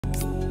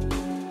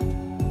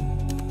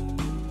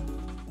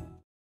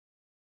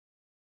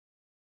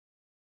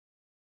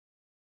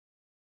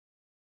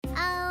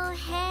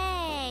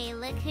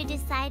who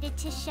decided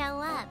to show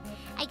up.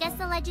 I guess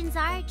the legends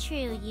are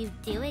true. You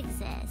do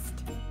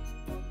exist.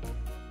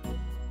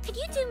 Could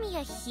you do me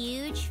a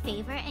huge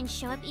favor and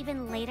show up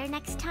even later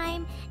next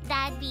time?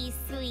 That'd be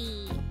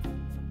sweet.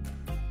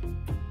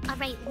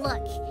 Alright,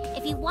 look.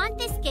 If you want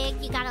this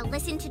gig, you gotta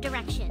listen to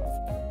directions.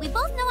 We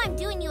both know I'm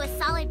doing you a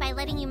solid by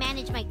letting you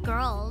manage my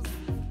girls.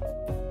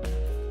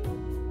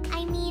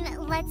 I mean,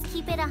 let's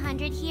keep it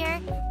 100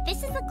 here.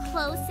 This is the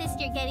closest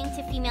you're getting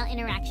to female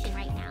interaction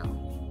right now.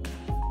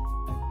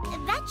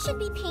 That should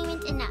be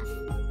payment enough.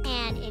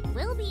 And it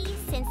will be,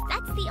 since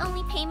that's the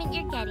only payment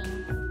you're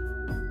getting.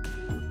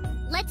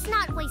 Let's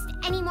not waste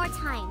any more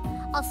time.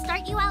 I'll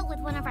start you out with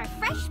one of our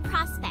fresh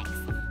prospects.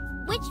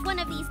 Which one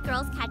of these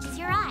girls catches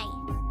your eye?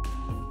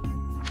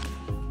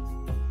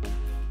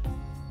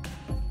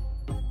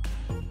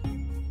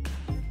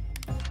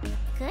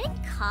 Good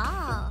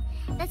call.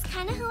 That's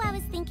kind of who I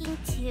was thinking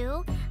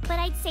too, but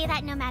I'd say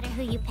that no matter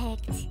who you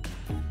picked.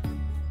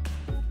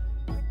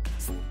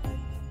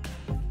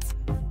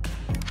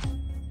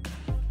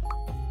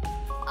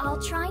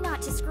 I'll try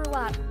not to screw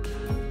up.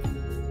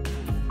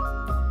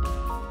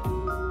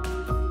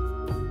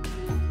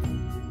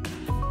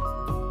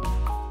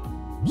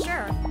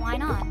 Sure, why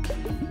not?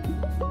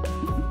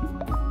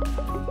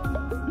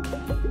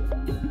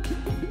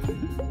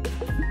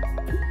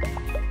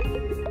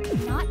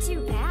 Not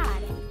too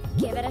bad.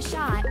 Give it a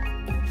shot.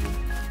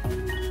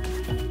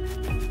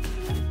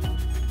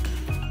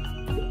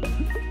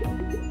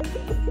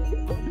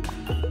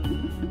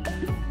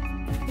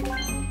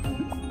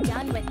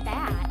 Done with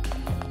that.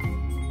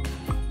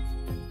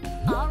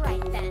 All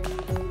right then.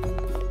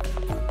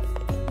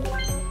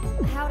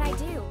 How'd I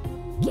do?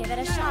 Give it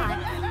a shot.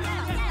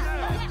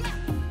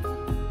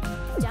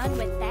 Done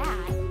with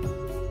that.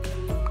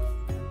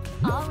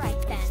 All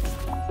right then.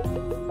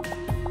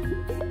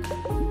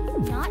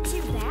 Not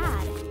too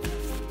bad.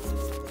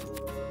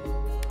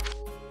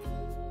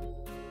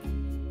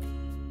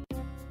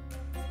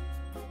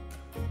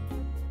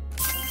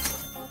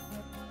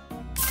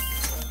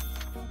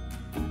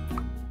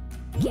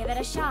 Give it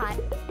a shot.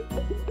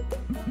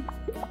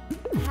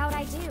 How'd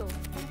I do?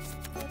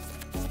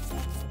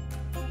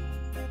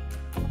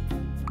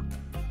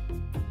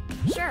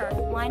 Sure,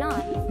 why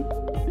not?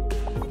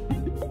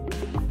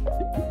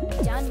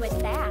 Done with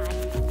that.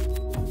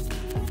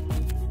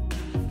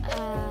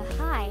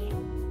 Hi.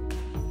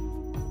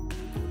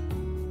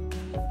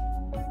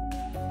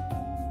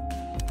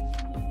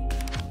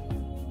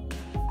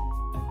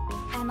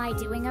 Am I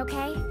doing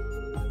okay?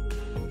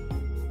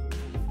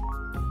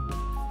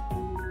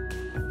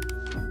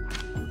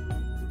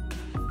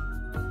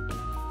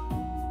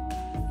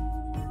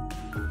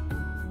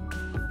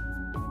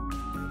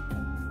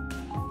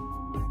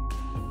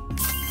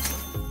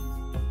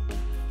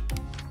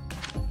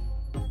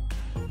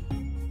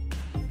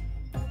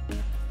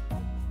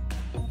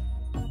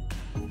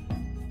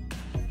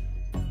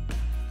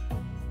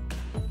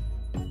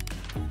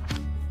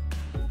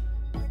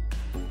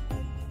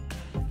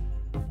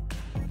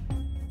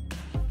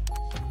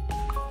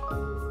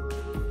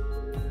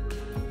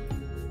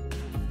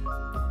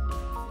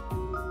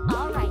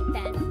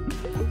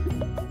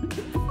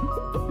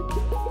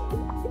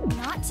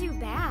 Not too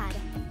bad.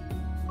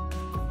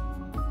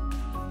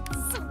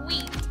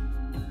 Sweet.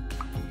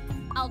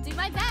 I'll do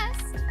my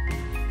best.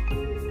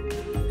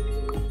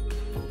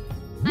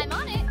 I'm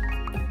on it.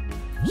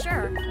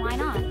 Sure, why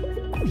not?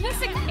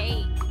 Piece of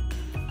cake.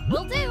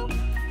 Will do.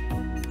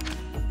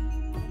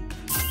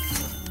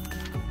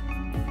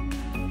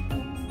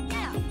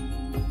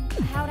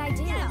 How'd I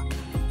do?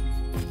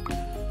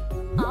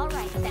 All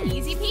right then.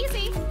 Easy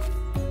peasy.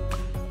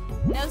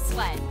 No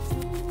sweat.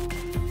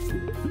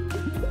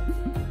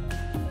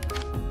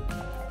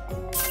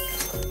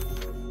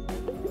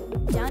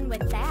 Done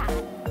with that.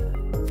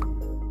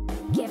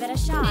 Give it a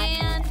shot.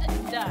 And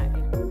done.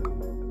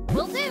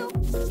 Will do.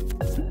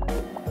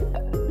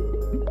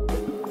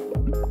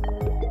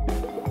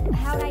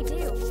 How'd I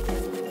do?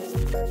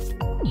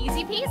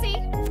 Easy peasy.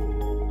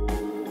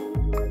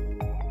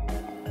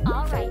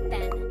 All right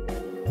then.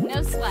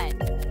 No sweat.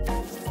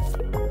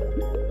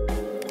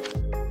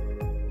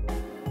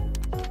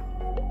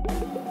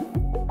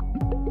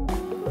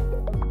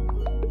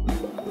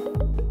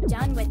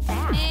 Done with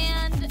that.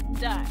 And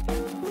done.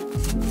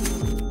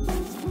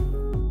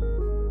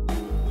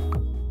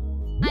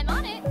 I'm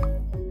on it.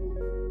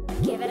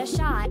 Give it a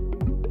shot.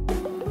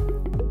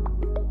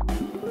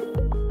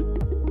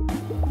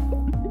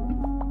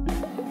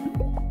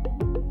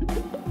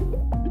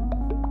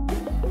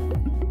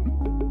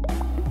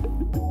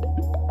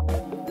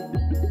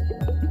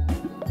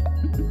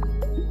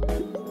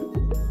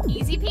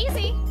 Easy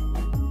peasy.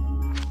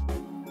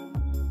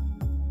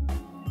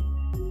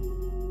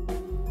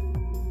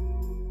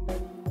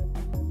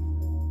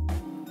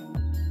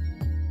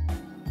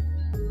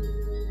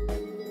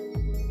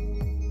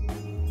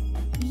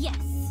 Yes.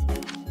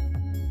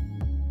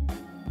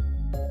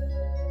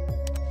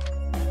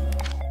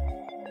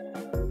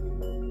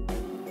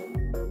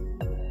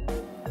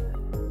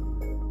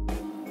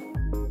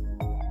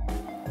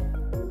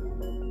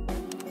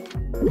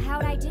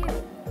 How'd I do?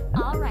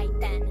 All All right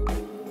then.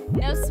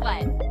 No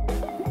sweat.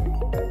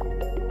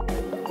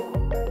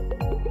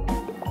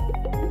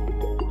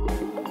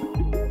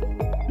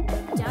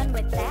 Done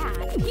with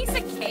that. Piece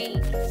of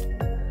cake.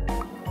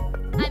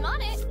 I'm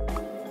on it.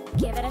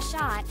 Give it a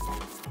shot.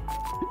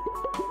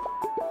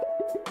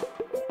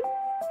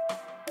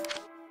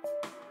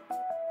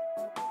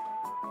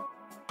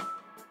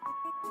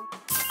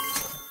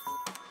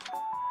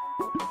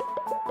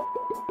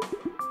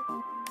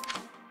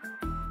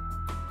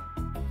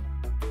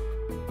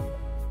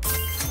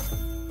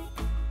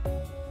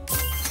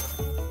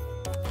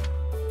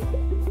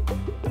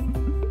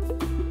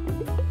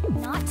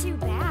 Not too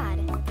bad.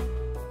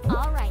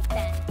 All right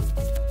then.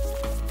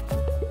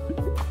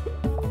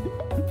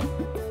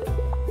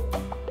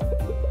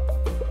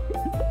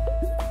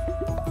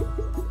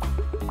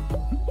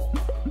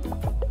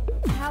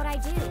 How'd I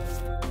do?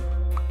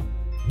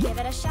 Give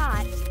it a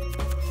shot.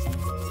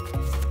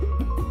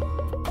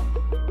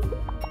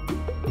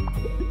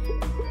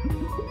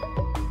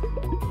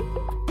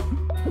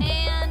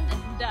 And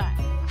done.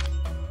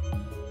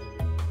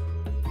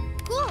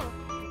 Cool.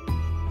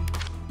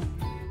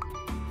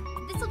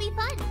 This'll be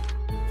fun.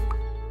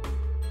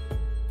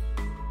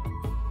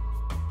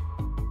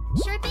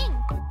 Sure thing.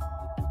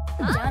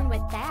 Done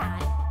with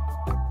that.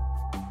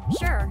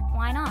 Sure,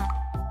 why not?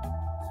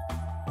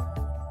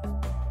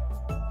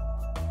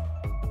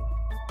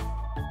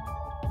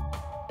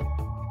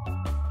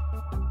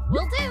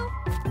 Will do.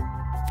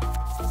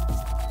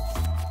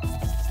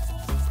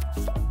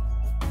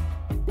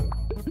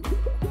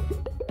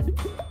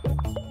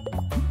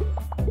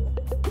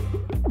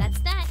 That's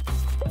that.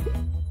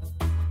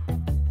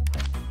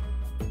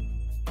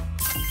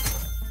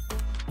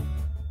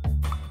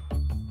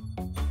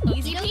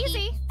 Easy Okey-dokey.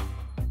 peasy.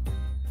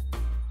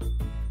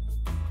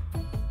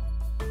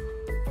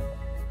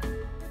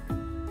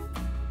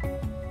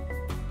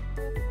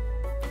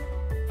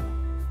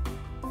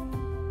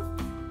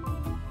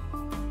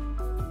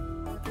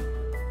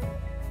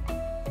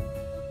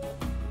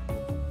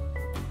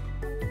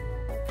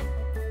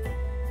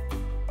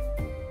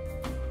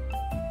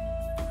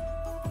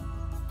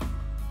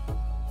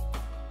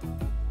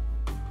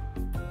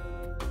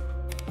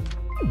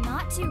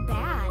 Not too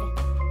bad.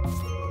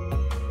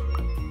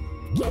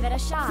 Give it a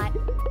shot.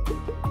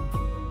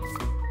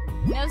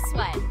 No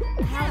sweat.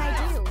 How'd I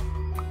do?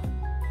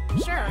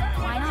 Sure,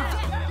 why not?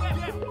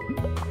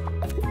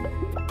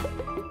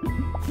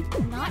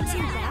 Not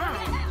too bad.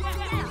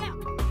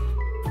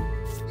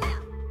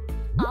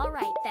 All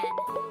right then.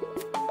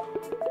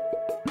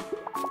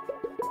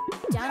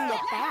 Done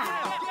with that.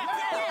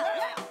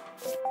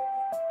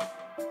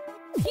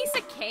 Piece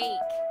of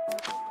cake.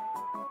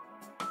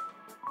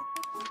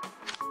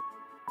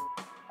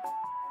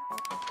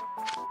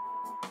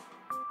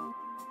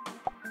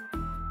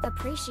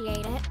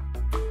 Appreciate it.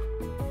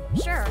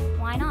 Sure,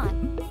 why not?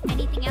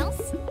 Anything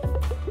else?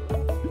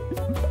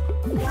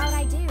 How'd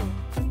I do?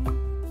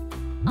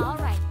 All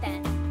right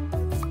then.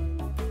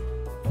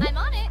 I'm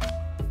on it.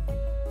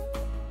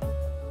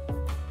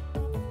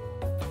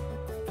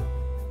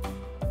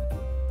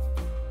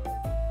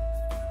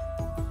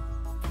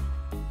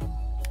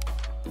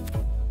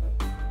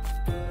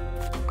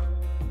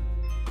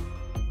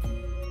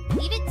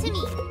 Leave it to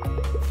me.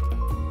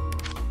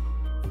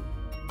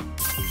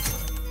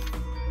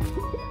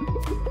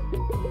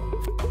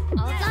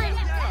 All done.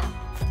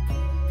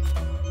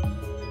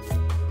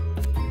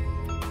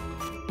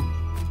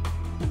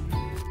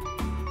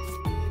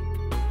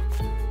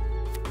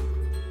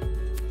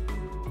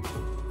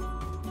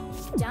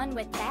 Done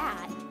with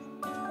that.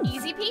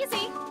 Easy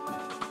peasy.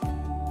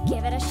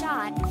 Give it a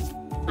shot.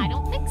 I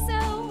don't think so.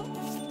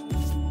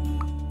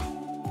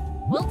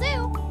 Will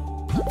do.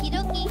 Okie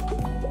dokie.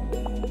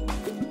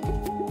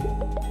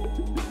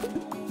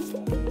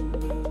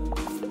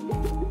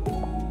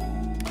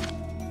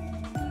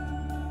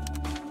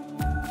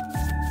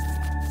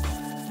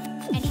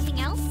 Anything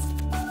else?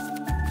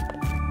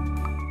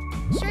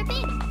 Sure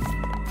thing.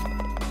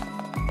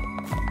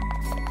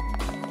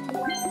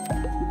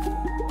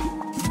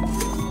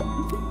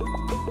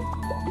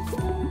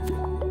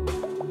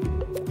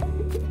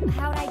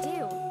 How'd I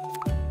do?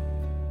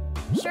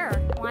 Sure,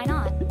 why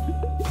not?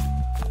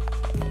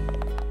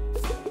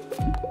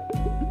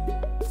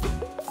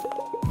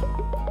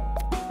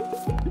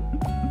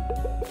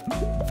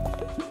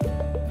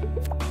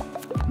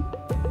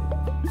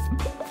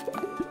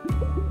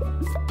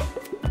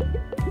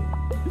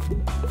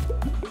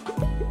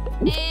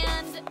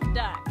 And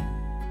done.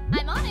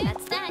 I'm on it.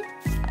 That's that.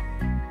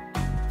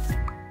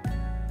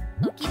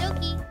 Okie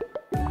dokie.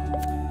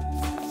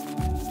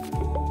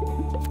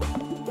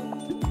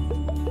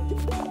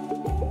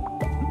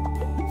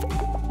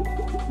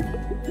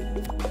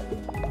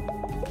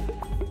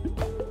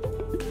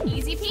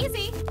 Easy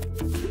peasy.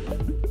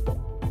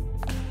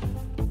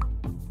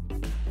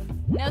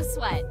 No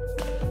sweat.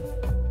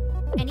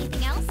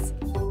 Anything else?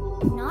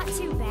 Not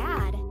too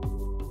bad.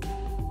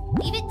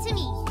 Leave it to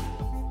me.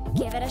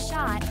 Give it a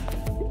shot.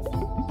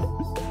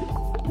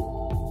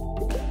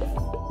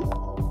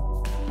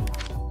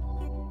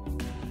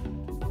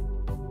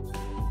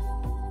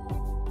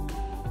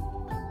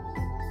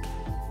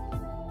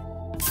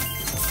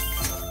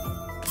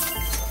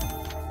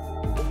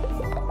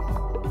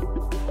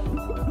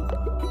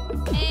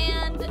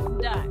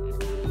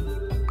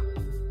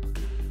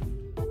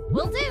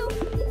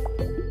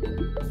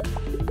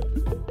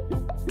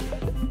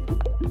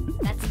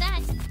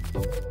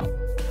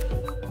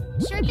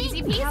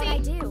 Easy peasy. How'd I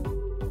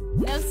do?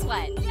 No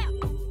sweat.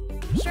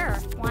 Sure,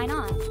 why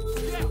not?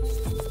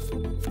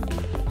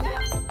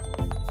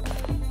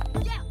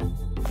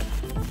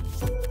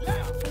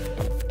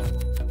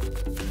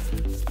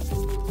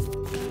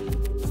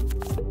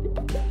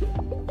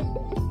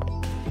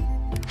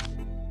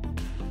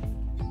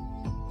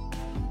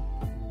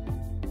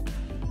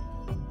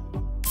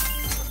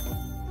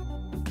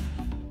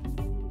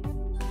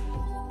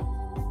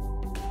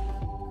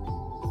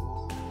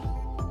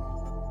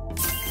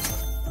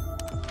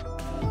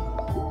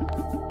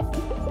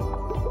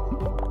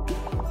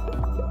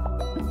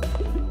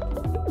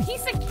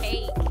 Piece of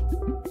cake.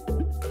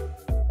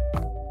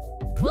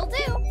 Will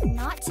do.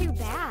 Not too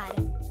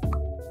bad.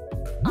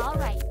 All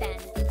right then.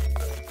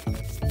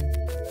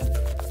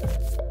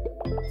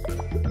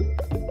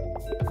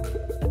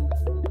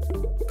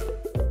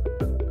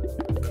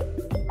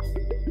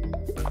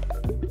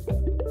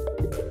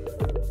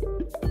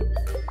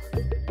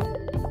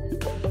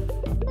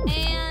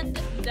 And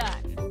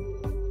done.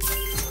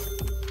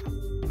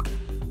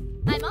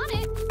 I'm on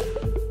it.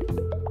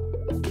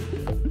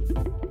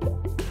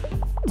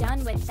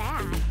 Done with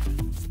that.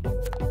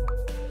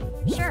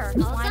 Sure,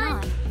 All why done.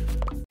 not?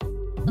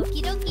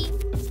 Okie dokie.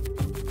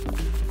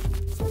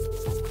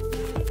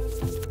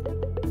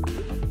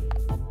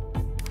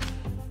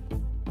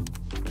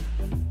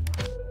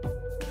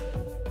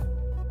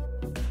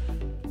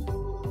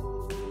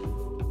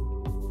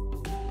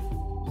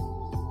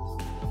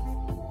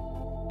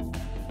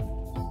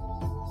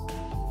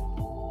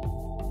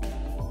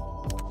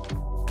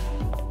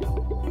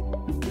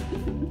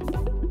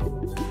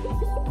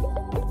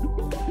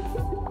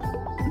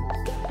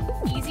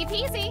 Easy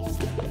peasy.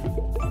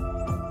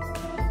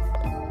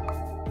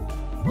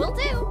 Will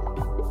do.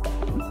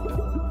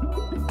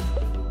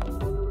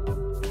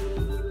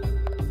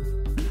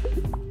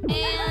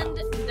 And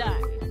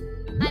done.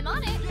 I'm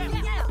on it.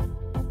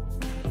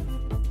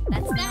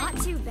 That's Not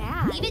done. too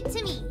bad. Leave it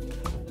to me.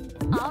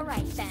 All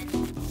right then.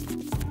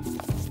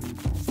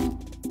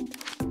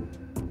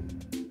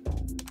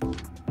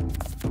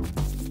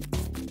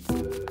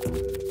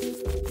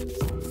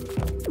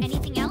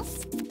 Anything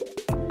else?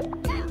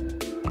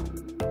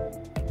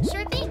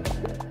 Sure thing.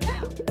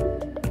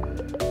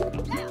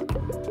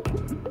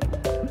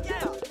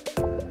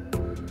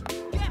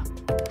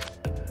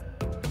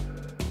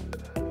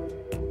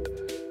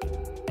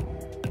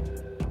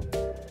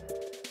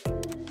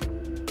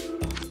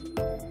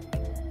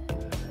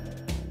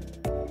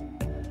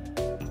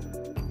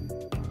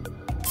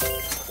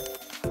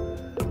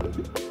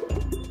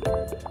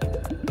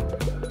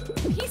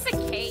 Piece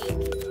of cake.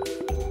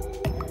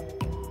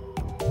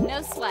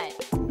 No sweat.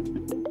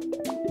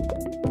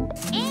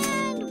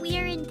 And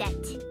we're in debt.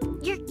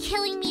 You're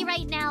killing me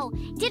right now.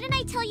 Didn't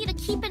I tell you to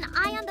keep an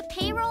eye on the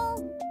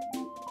payroll?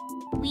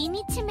 We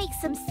need to make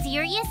some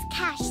serious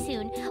cash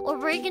soon, or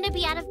we're gonna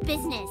be out of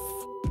business.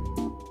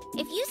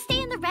 If you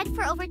stay in the red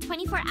for over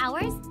 24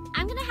 hours,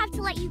 I'm gonna have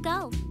to let you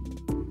go.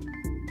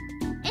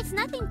 It's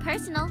nothing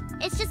personal.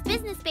 It's just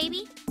business,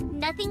 baby.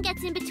 Nothing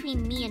gets in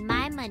between me and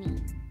my money.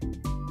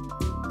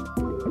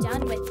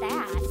 Done with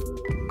that.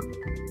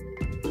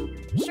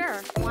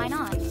 Sure, why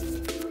not?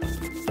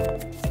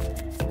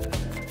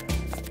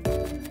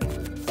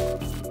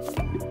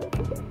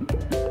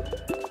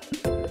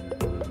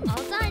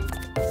 All done.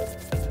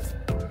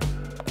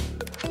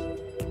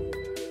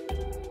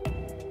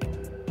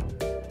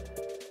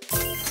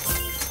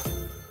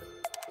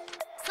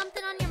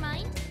 Something on your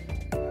mind?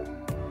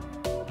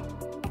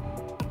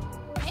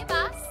 Hey,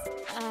 boss.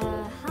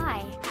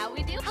 Hi. How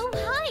we do? Oh,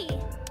 hi.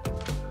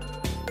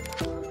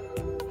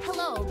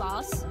 Hello,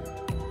 boss.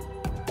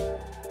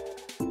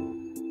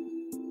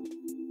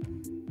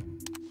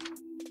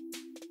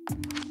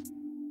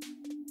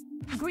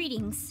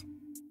 Greetings.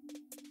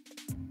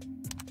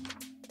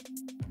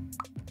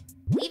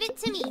 Leave it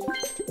to me.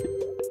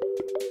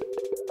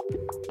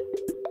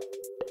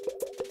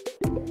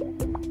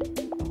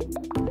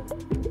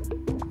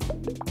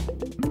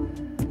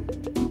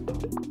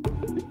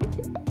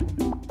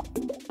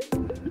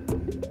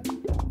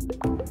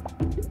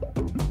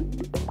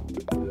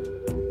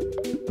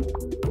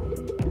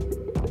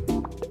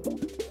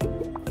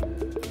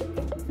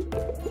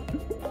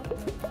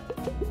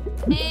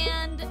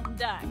 And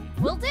done.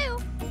 Will do.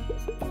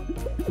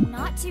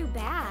 Not too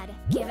bad.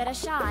 Give it a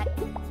shot.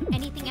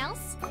 Anything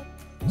else?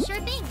 Sure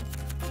thing.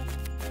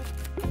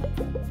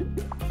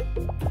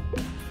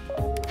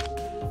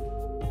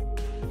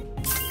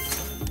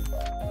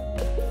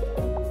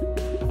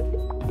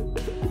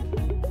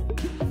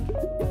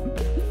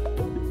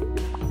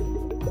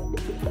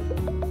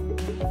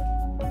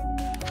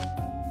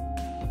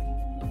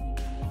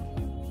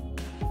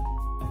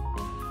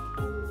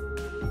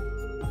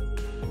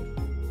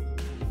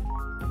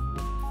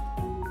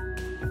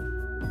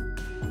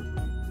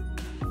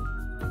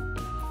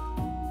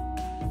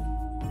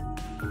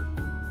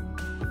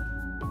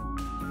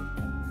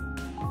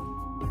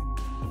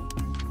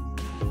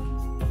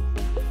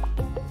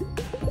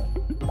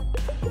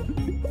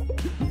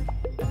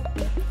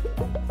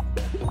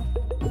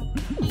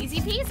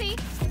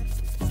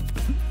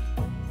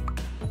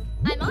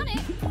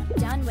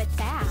 with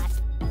that.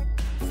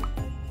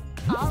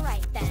 All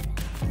right then.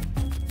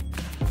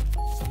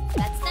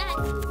 That's that.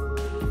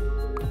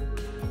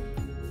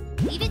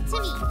 Leave it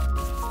to me.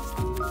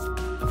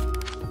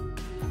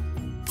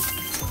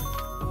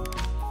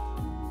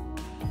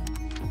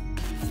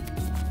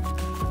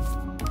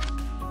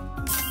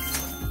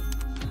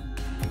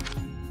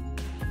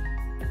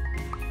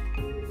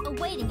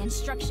 Awaiting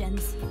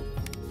instructions.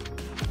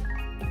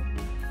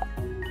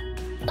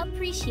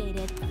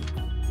 Appreciated.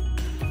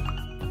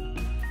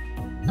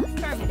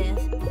 Affirmative.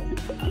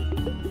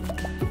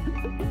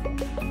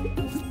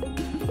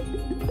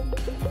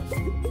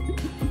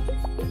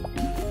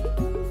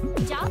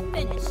 Job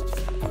finished.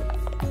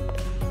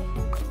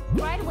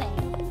 Right away.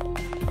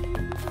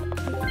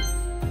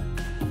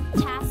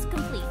 Task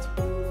complete.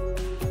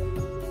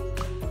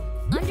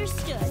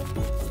 Understood.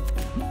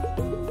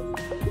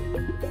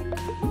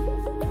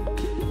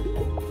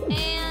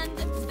 And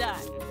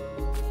done.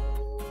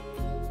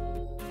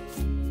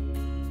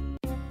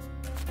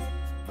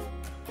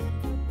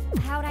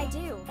 How'd I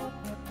do?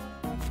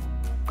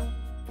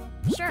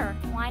 Sure,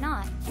 why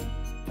not?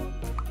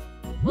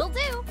 Will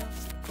do.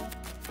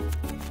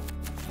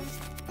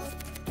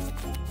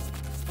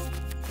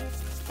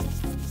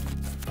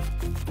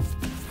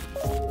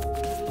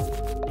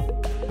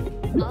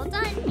 All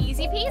done.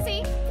 Easy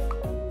peasy.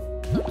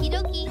 Okie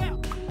dokie.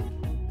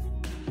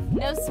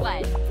 No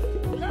sweat.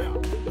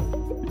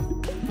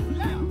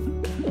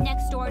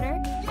 Next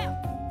order.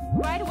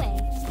 Right away.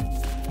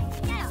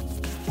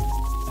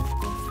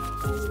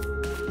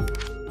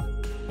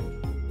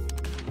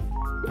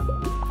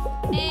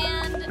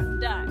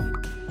 And done.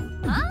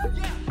 Huh?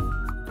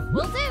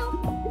 Will do.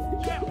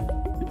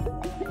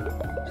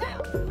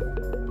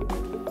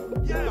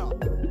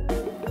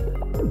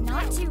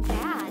 Not too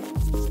bad.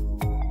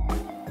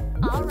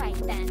 All right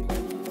then.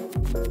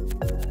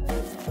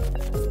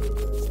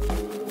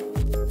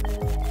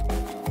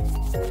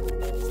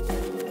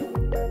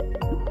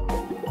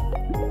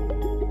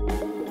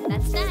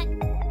 That's that.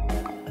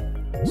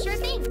 Sure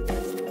thing.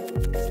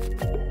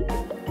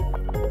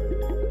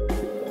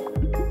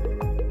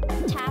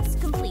 Task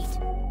complete.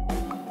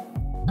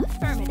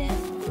 Affirmative.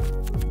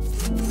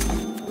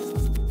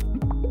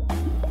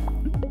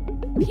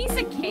 Piece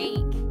of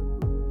cake.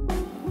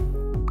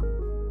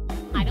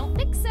 I don't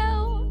think so.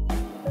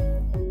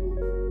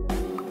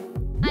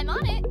 I'm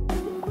on it.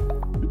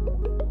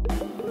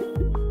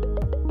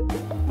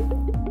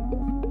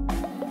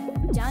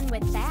 Done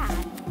with that.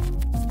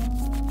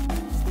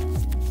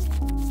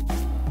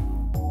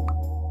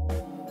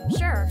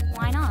 Sure,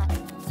 why not?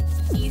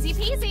 Easy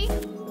peasy.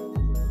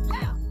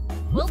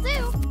 Will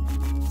do.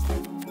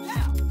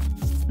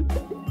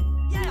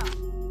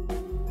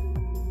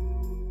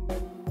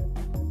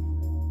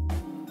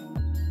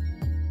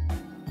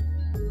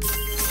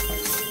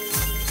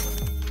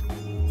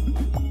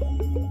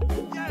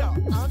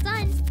 All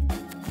done.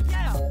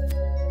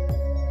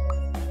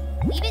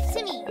 Leave it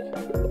to me.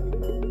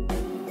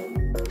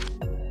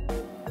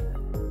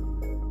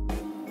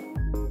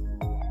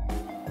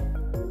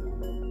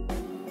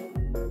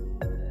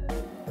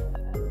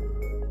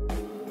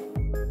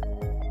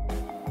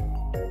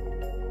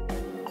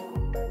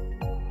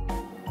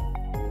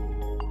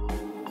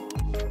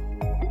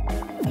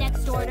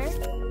 Next order.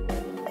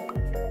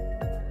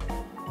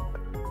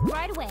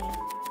 Right away.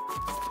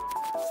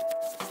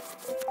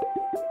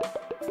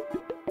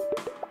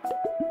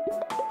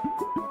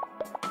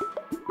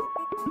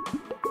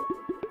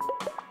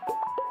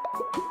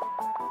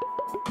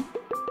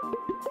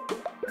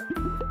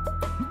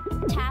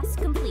 Task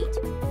complete.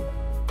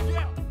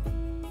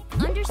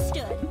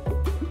 Understood.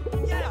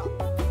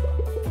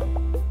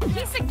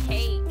 Piece of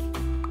cake.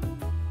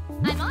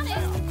 I'm on it.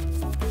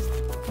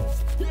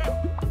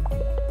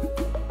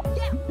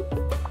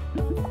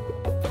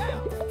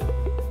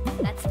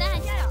 That's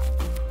that.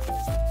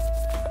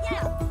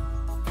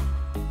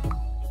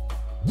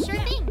 Sure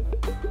thing.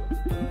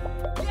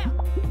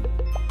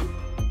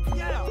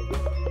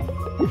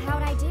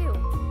 How'd I do?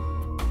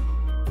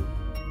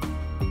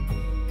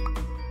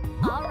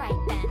 All right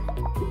then.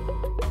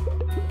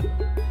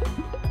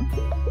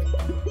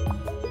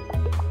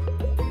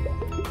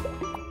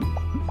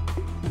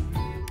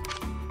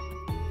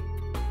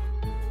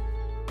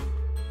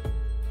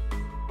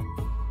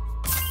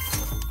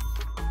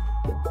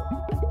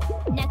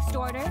 Next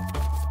order.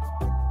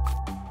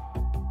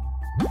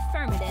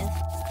 Affirmative.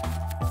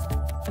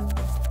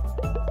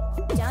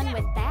 Done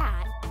with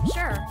that.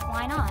 Sure,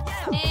 why not?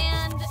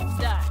 And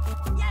done.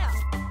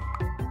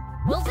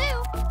 Will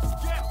do.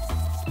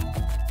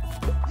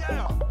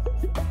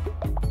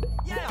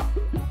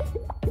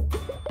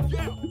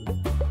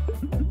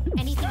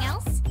 Anything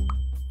else?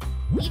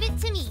 Leave it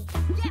to me.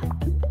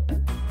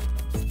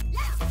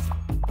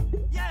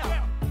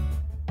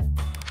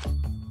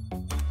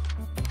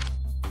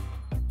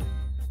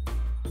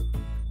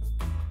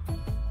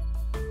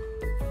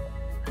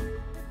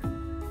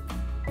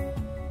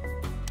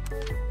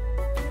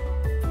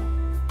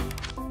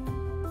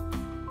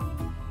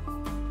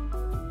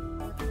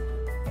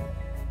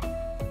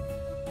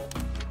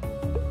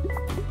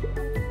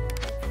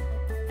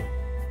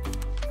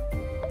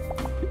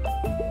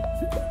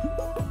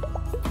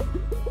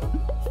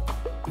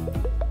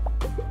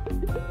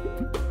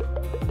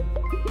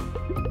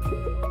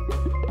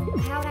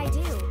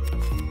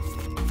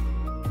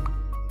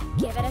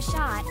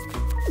 shot.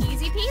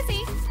 Easy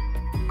peasy.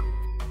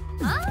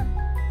 Huh?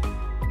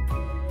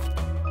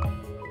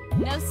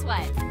 No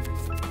sweat.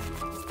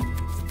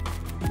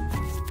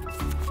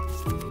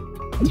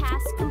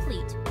 Task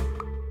complete.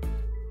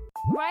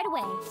 Right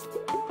away.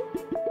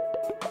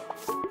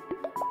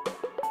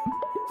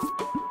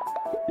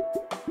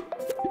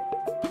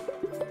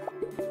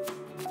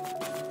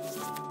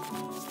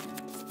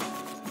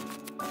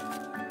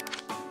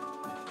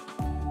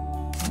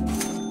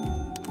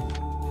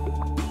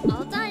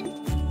 All done.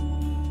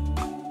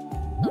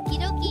 Okie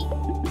dokie.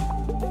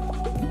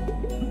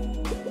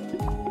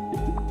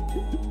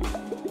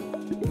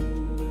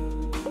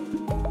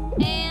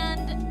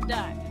 And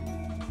done.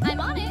 I'm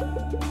on it.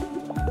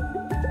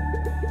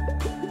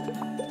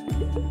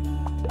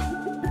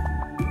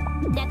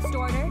 Next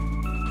order.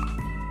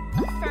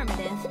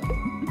 Affirmative.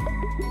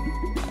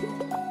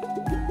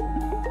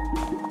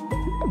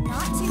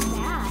 Not too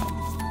bad.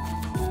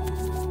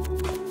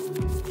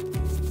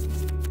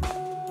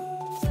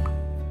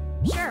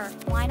 Sure,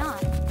 why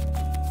not?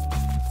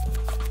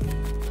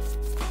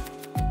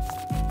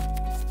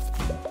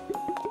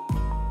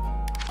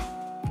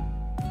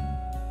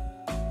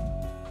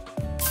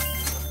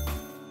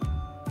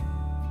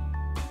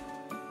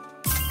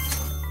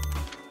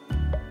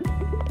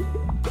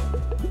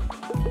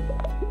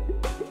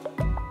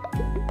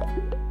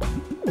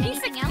 Piece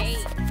of Anything else?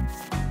 cake.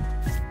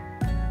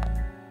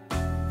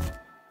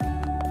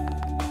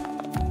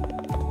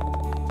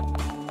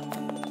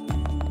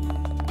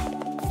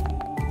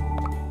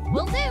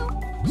 Will do.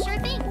 Sure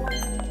thing.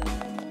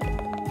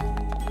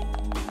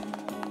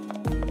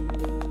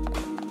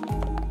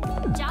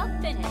 Job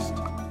finished.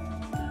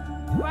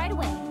 Right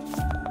away.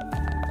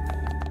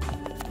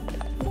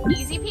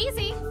 Easy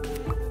peasy.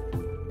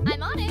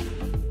 I'm on it.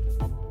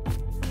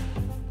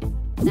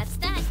 That's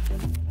that.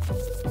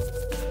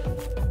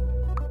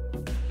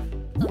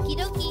 Okie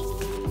dokie.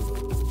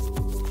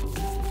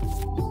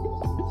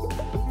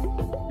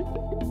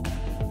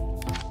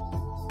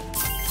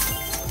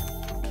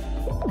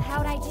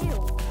 How'd I do?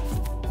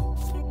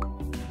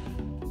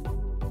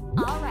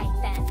 All right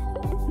then.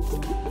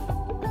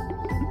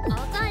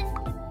 All done.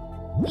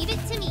 Leave it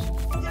to me.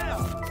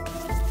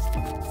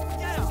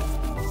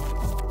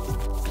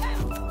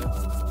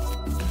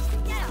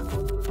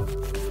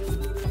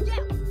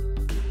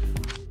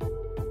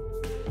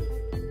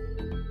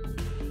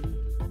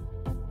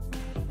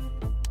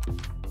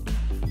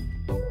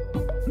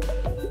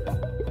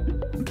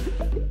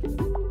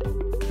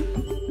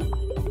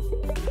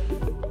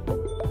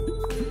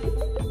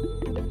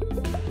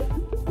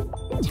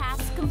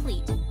 Task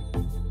complete.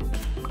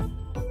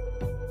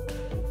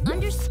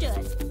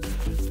 Understood.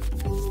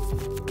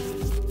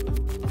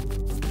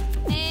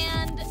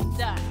 And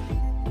done.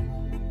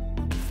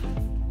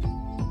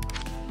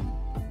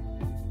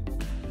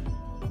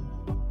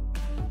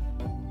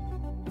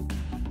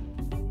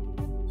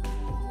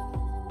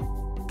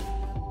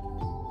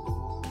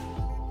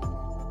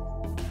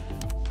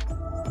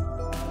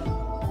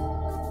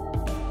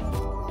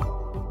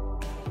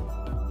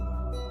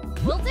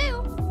 Will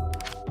do.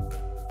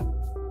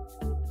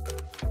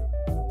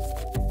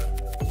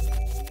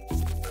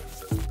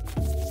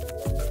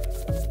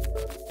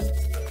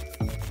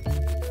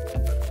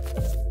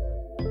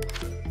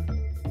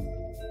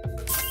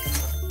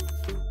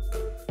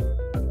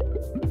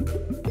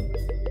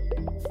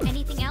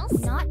 Anything else?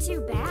 Not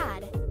too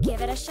bad.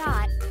 Give it a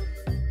shot.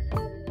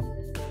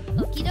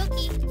 Okie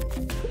dokie.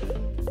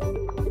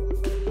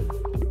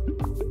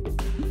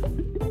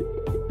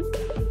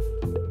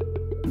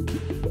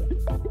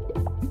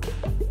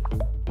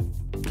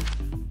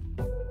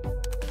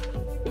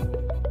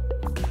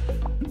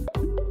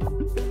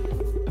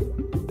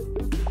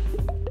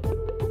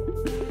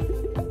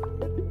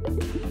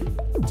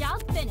 Job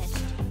finished.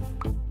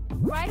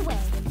 Right away.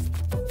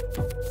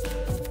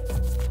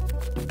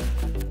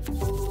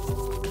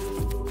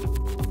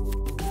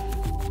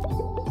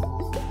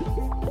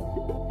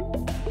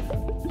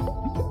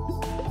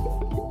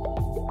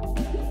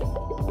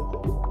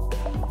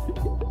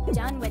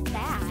 Done with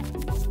that.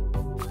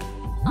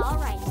 All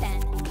right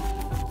then.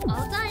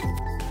 All done.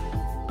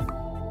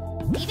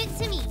 Leave it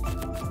to me.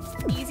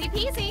 Easy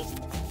peasy.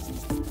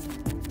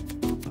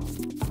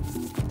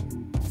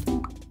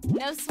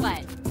 No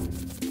sweat.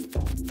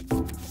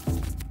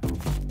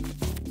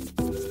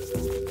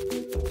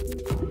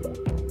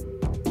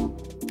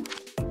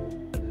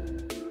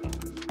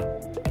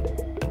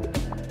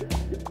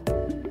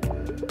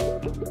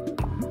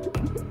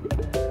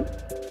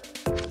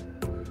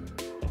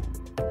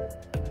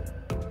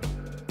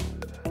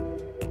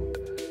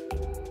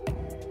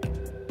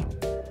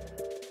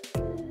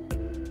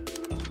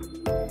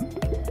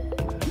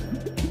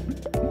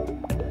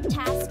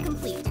 Task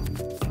complete.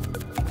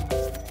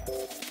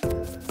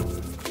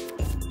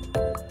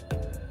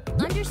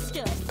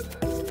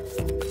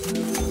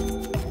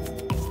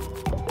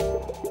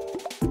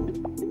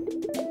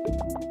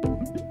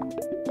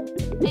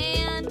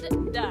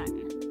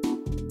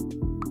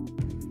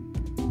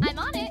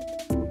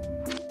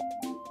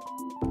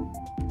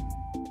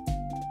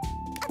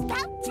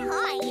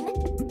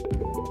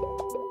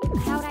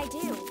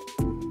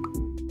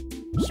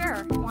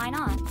 Sure, why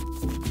not?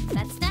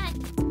 That's that.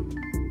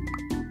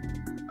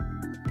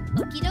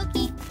 Okie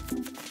dokie.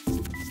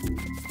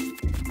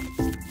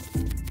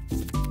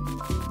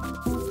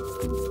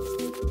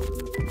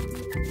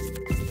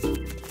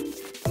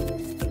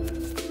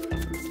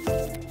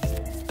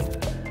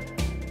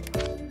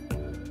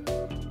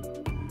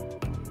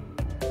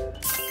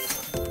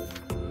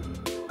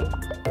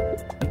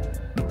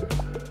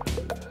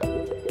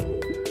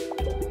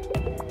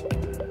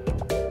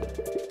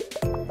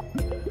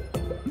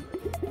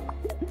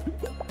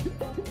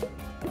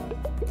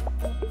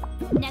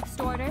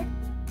 Next order.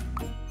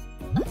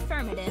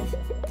 Affirmative.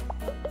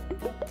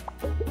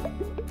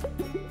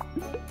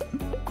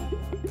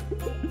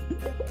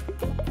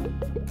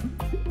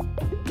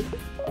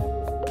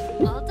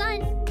 All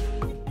done.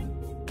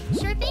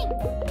 Sure thing.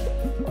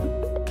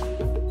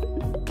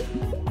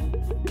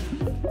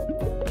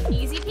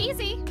 Easy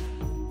peasy.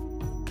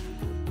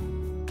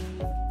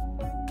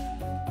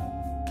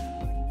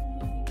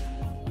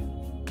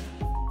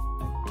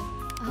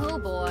 Oh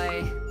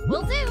boy.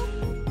 Will do.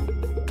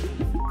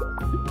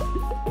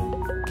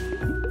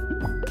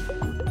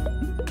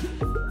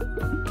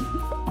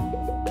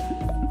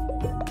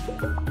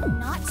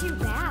 Not too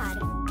bad.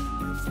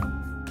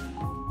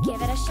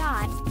 Give it a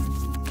shot.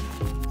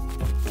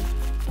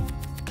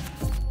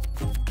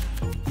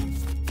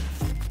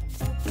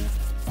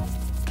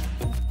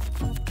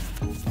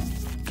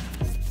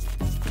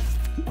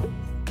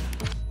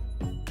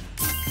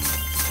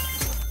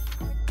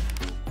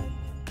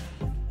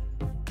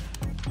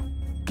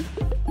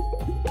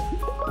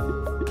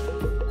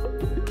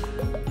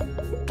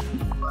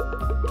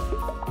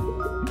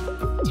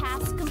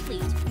 Task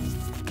complete.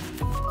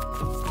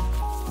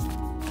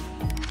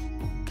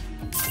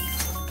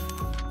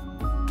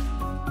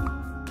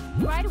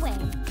 Right away.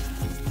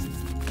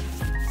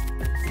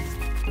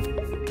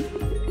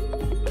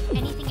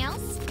 Anything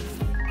else?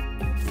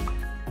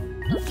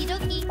 Okie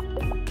dokie.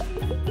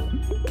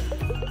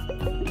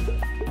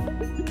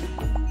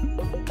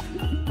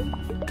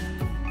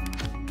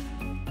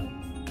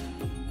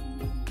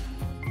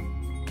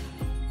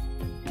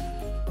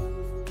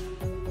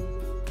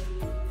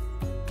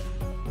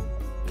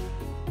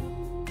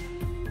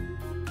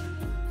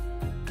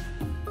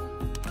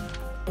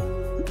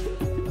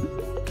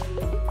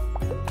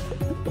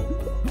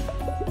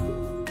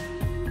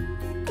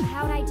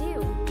 How'd I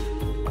do?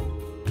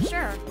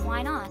 Sure,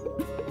 why not?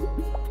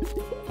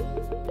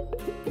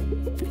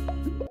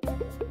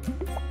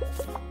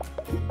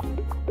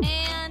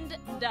 And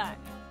done.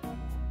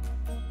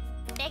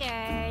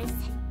 Figures.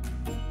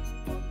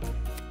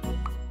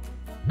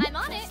 I'm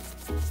on it.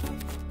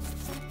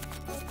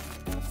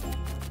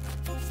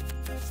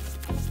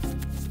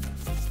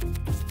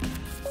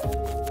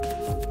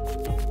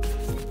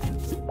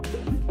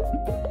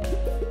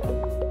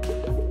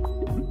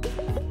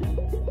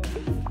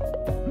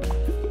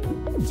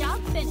 Job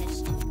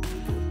finished.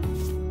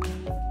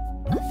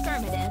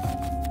 Affirmative.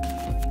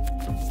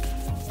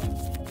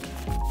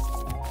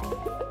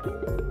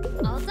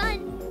 All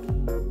done.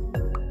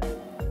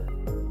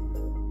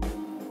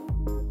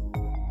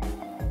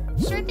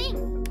 Sure thing.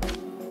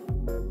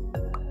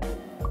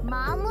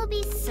 Mom will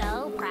be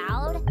so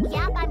proud.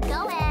 Yep, I'm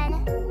going.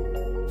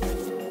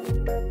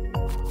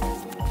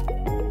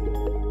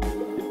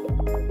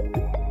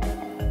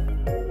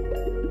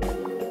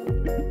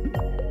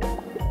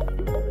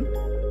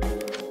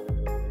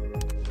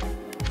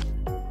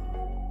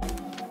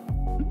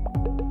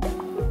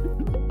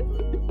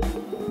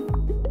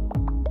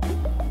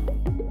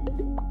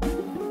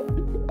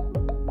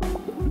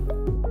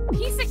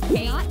 Piece of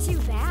cake. Not too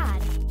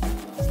bad.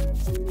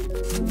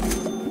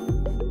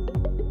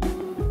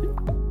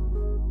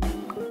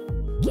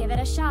 Give it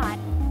a shot.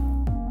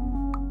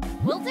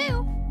 Will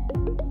do.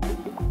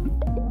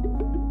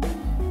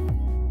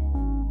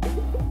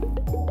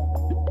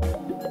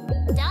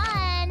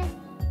 Done.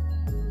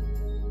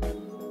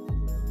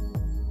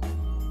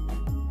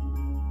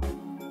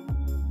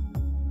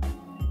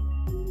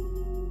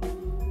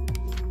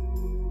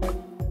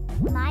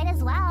 Might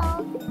as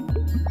well.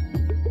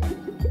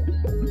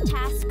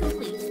 Task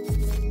complete.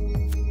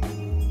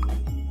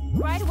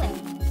 Right away.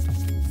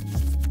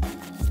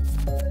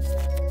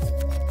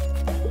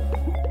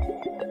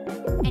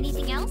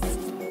 Anything else?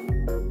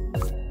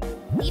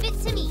 Leave it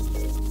to me.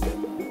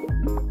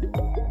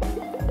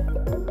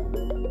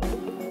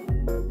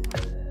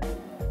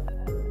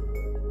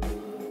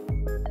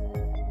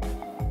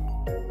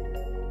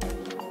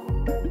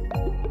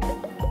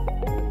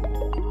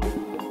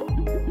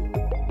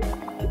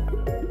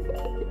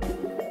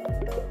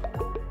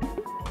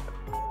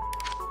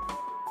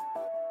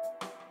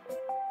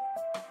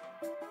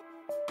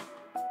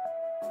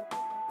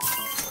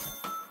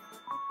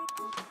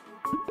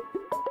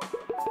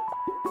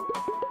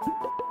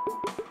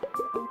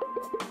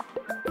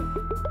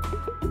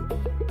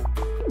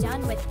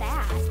 Done with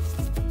that.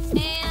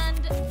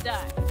 And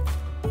done.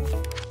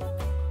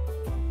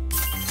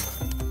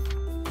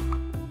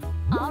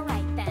 All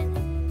right then.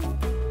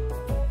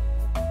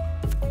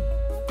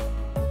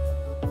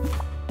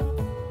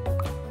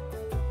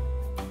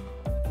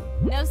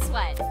 No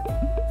sweat.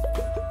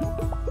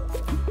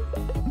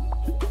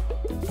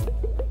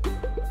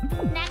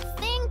 Next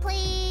thing,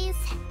 please.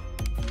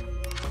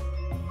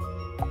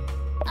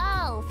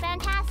 Oh,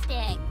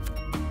 fantastic.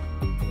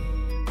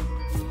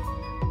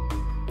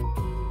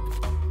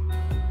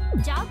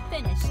 Job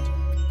finished.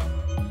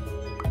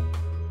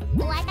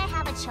 Like I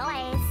have a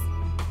choice.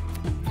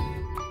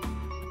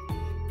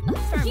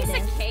 Piece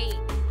of cake.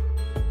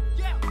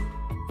 Yeah.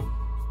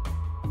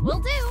 Will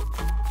do.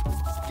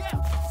 Yeah.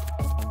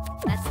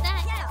 That's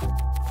that. Yeah.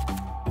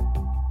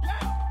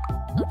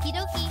 Okie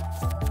dokie.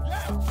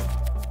 Yeah.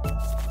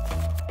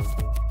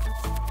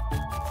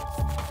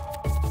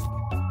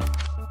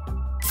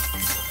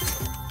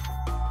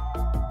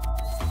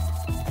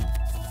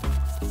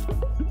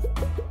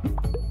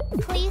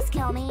 Please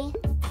kill me.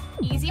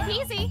 Easy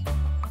peasy.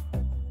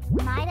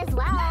 Might as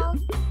well.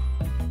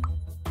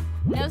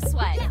 No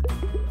sweat. Yeah.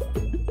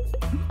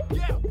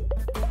 Yeah.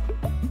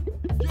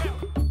 Yeah.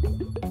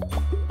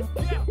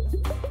 Yeah.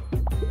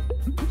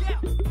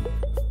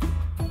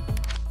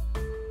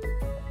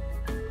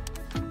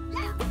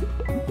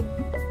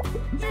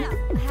 Yeah.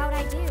 How'd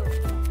I do?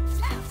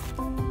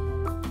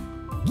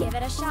 Give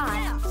it a shot.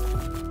 Yeah.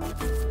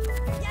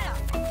 Yeah.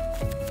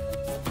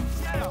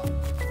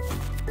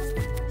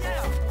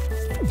 Yeah.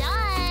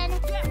 Done.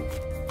 Yeah.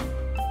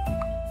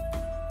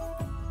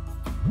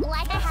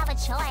 Like I have a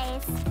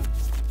choice.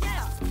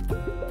 Yeah.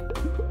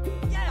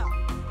 Yeah.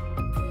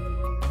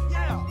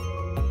 Yeah.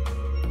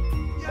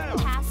 Yeah.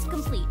 Task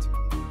complete.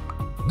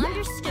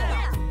 Understood.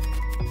 Yeah.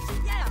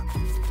 Yeah.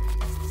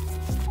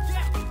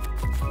 Yeah.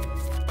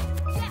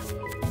 Yeah.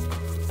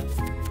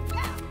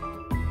 Yeah.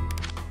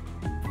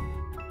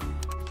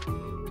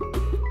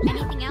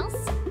 Anything else?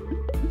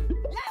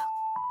 Yeah.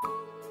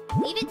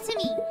 Leave it to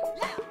me.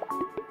 Yeah.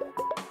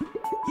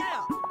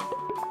 Yeah.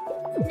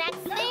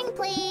 Next thing,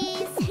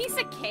 please. Piece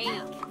of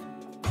cake.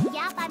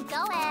 Yep, I'm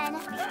going.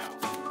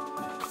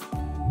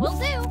 Will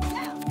do.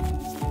 Yeah.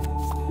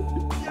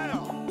 Yeah.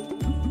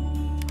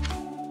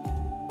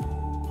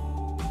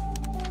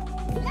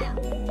 Yeah.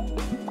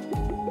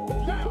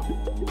 Yeah.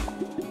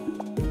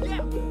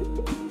 Yeah.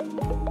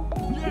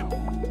 Yeah.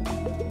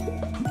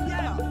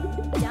 Yeah.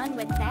 Done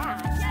with that.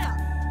 Yeah.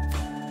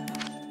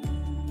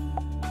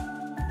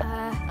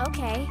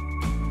 Okay.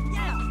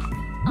 Yeah.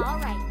 All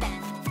right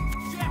then.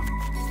 Yeah.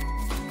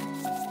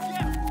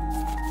 Yeah.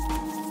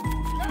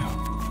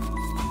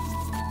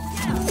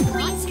 Yeah.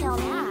 Please kill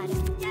me. Bad.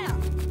 Yeah.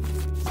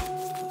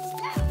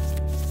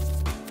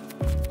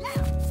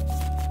 Yeah. Yeah.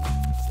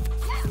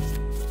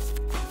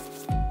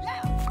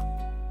 Yeah.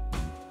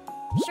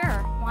 Sure,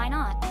 why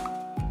not?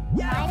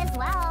 Yeah. Might as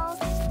well.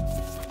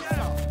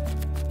 Yeah.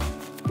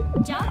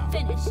 Job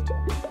finished.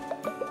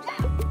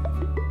 Yeah.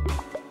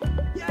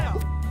 Yeah.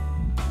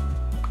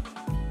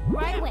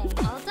 Right away.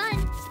 All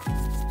done.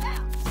 Yeah.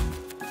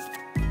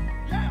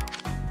 Yeah.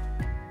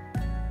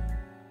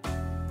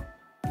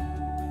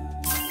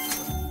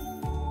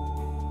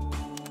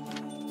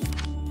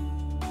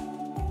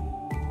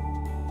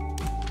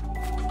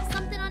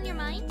 Something on your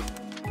mind?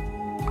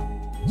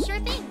 Sure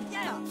thing.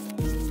 Yeah.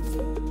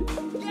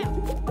 Yeah.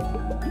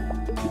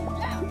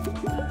 Yeah.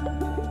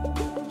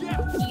 Yeah.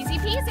 Easy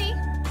peasy.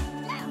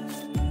 Yeah.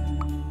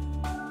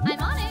 I'm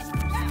on it.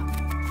 Yeah.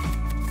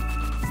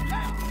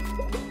 Yeah.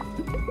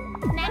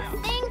 Next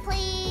thing,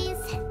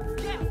 please.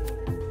 Yeah.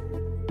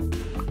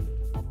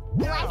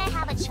 Like I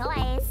have a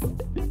choice.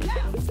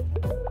 Yeah.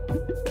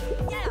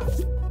 Yeah.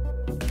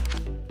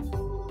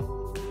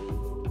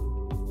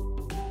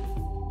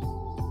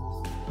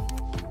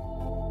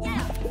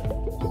 Yeah.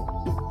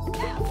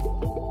 Yeah.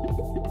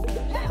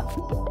 Yeah.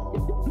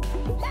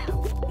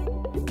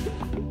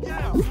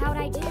 Yeah. How'd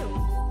I do?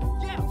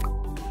 Yeah.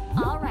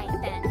 All right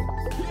then.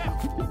 Yeah.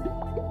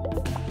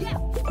 Yeah.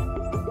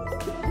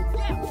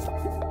 Yeah.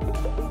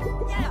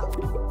 Yeah.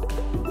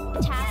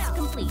 Task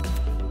complete.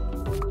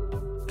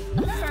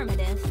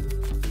 Affirmative.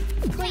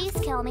 Please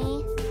kill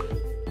me.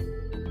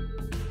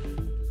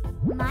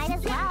 Might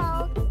as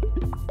well.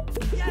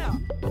 Yeah.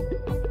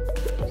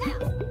 Yeah.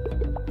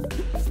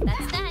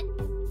 That's that.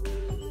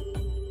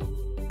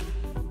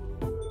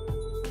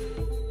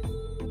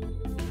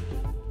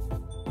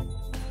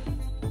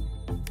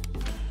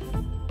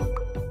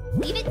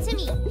 Leave it to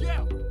me.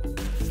 Yeah.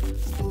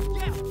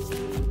 Yeah.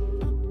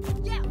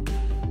 Yeah.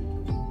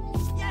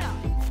 Yeah.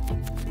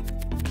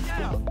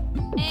 Yeah.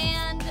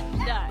 And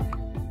done.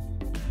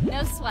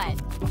 No sweat.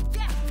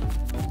 Yeah.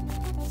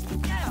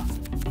 Yeah.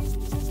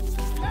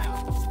 Yeah.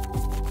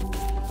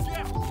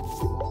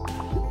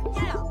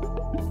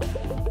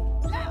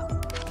 Yeah. Yeah.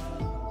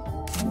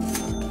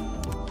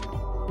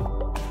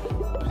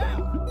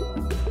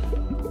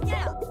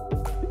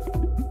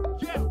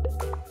 Yeah. Yeah.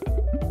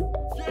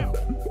 Yeah. Yeah.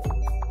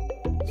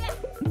 Yeah.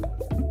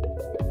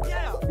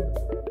 Yeah.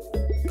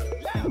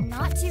 Yeah.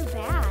 Not too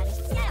bad.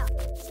 Yeah.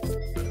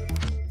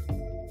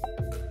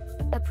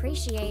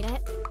 Appreciate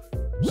it.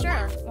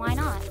 Sure, why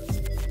not?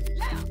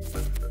 Yeah.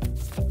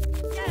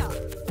 Yeah.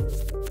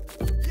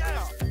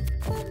 Yeah.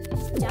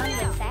 Done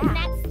with that.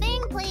 Next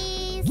thing,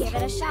 please. Give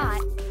it a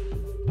shot.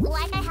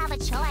 Like I have a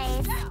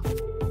choice. Yeah.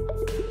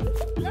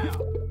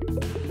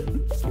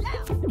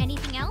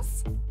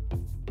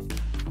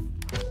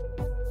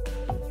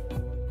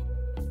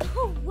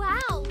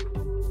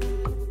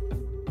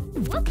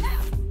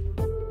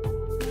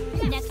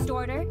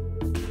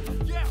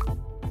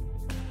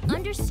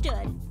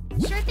 Understood.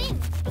 Sure thing.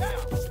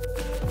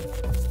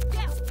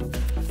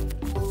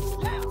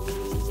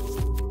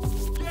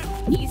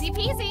 Easy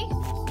peasy.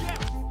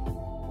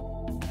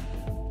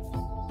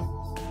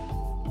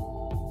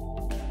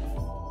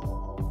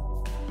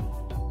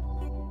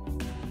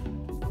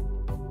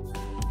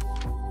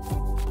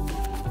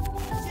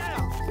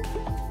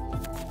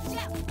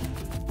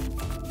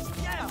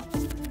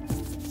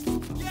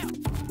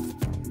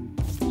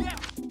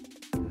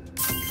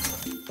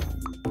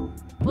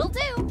 Will do.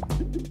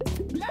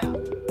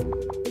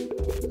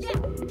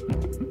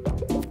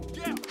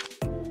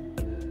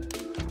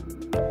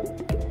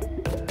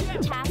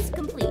 Task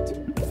complete.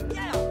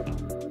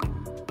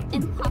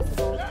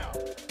 Impossible.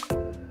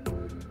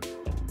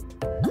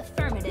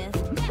 Affirmative.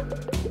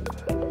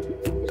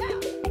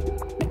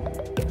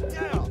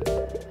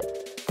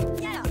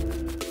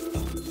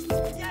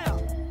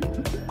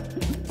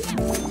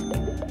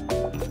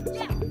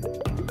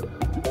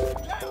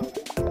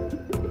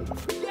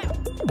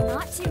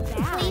 Not too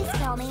bad. Please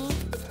tell me.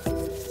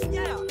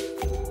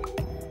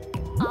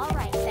 All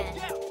right then.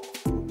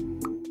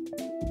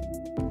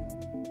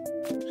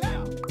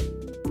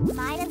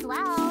 Might as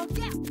well.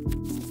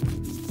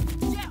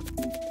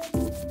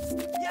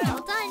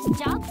 Well done.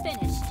 Job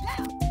finished.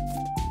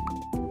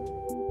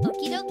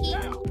 Okie dokie.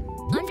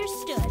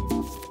 Understood.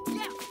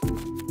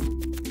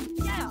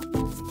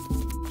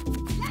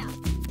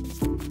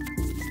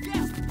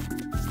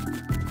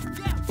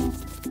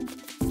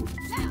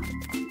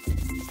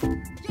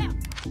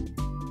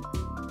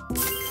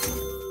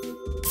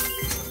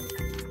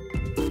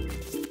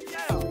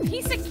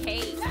 Piece of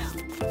cake.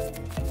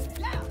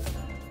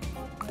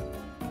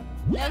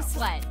 No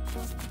sweat.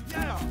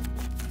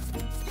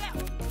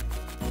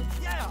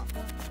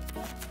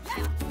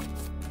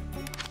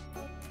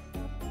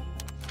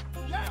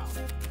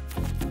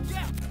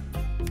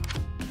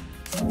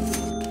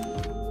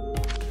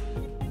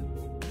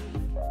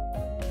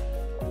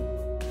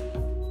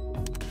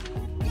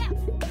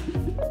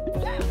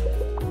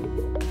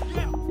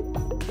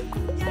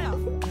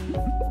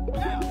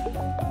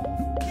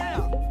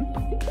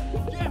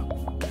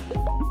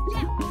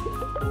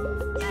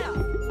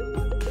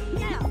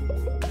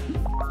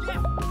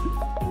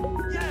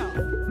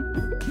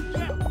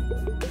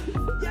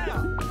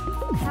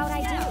 How'd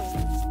I do?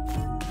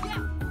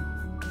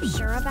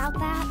 Sure about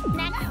that?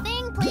 Next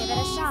thing, please. Give it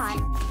a shot.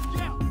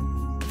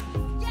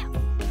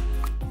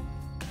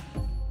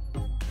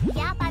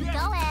 Yep, I'm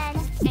going.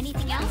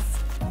 Anything else?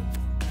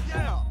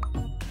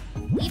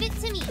 Leave it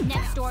to me.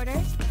 Next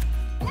order.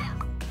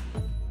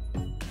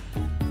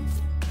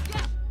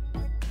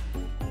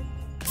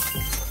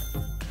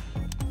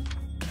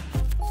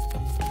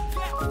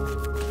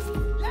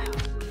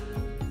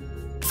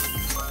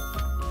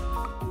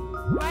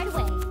 Right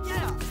away.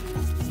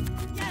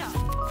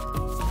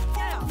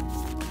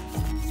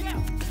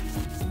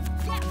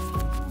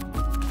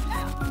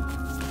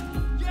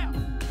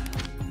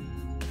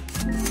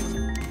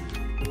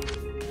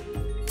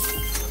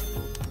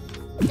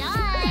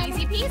 Done.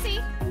 Easy peasy.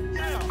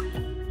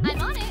 I'm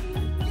on it.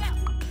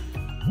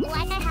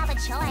 Like I have a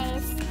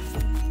choice.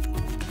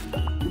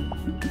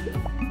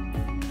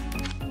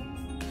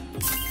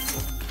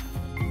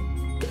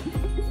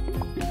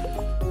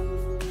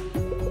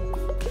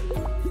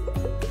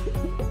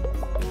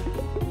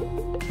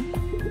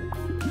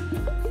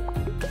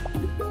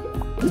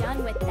 Done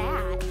with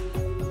that.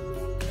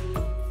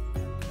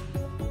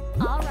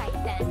 All right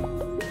then.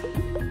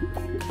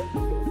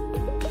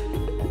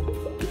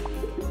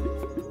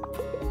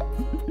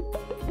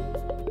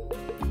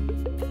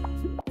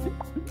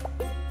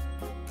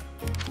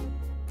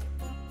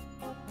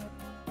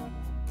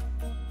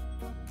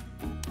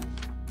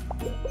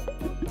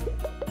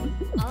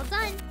 All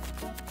done.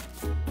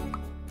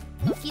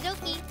 Okie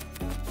dokie.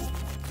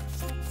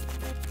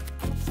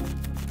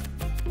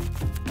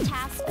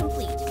 Task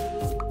complete.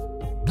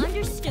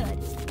 Understood.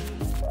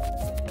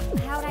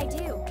 How'd I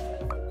do?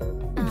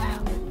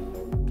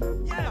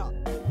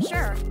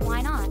 Sure,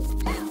 why not?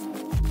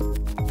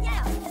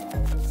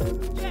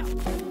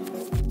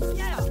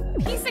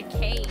 Piece of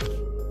cake.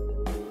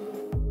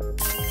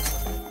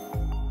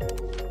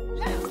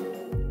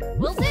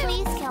 Will do.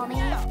 Please kill me.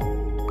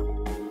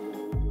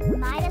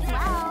 Might as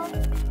well.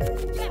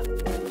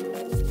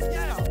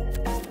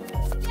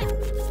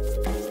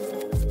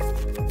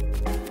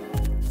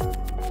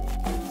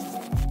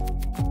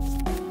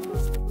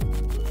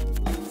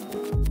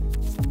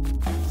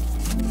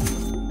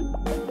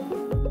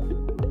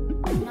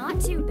 Not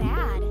too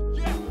bad.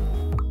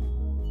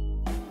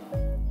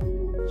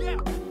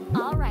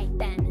 All right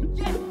then.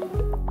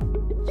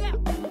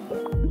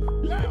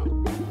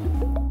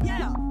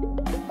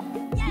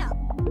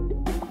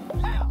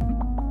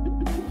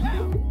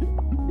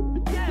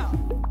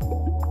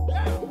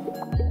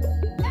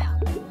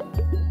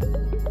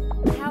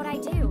 How'd I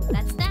do?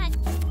 That's that.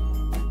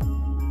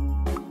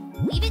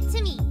 Leave it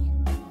to me.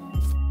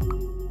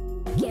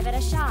 Give it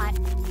a shot.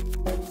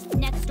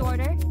 Next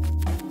order.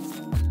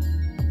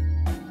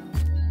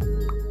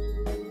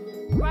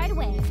 Right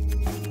away.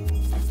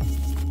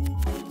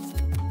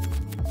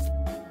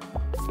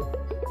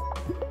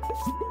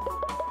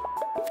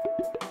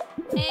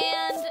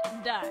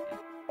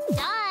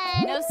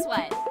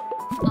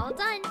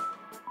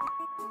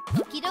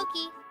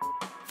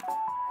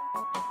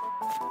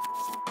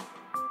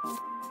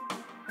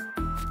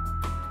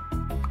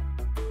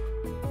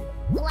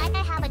 Like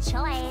I have a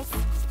choice.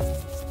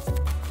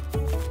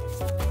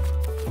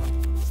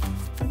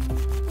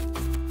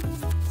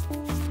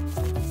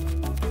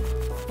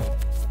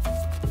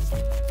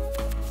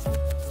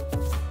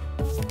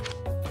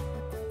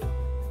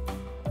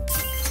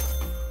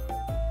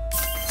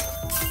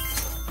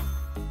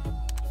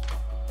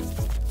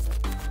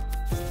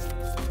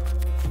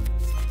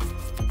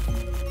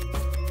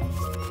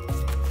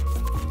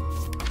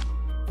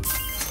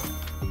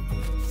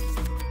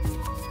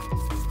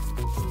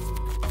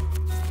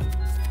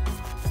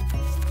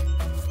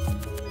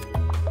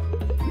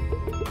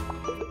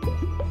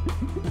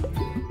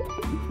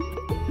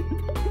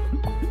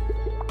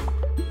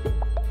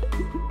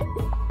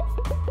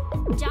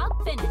 Job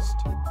finished.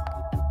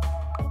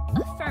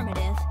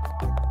 Affirmative.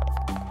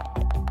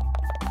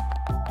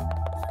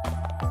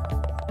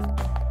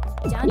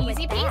 Done with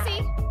Easy that. peasy.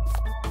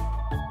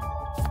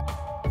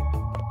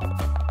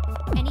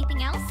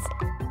 Anything else?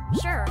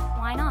 Sure,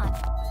 why not?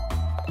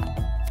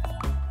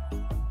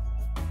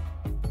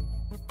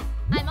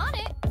 I'm on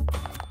it.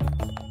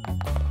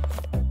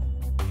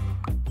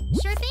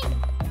 Sure thing.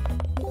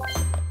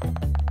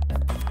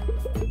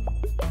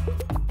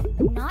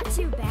 Not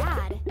too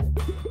bad.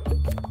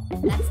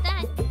 That's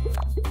that.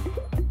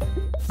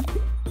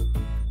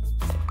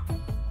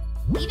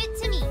 Leave it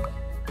to me.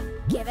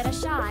 Give it a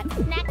shot.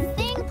 Next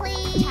thing,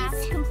 please.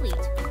 Task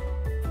complete.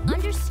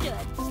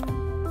 Understood.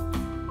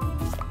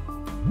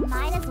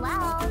 Might as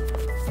well.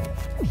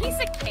 Piece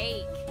of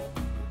cake.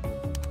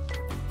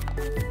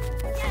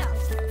 Yeah.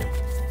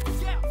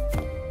 Yeah.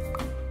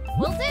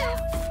 Will do.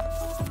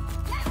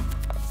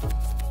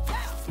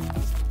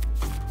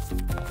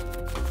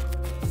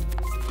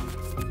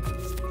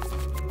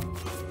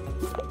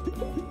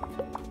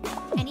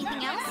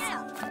 Anything else?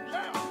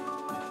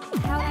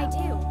 How'd I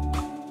do?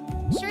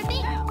 Sure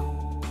thing.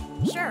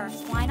 Sure,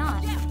 why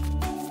not? Yeah.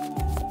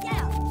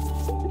 Yeah.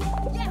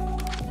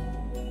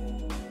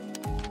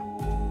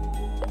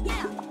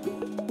 Yeah.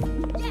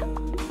 Yeah.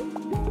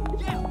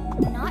 Yeah.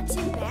 Not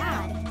too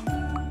bad.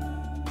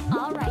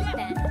 All right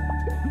then.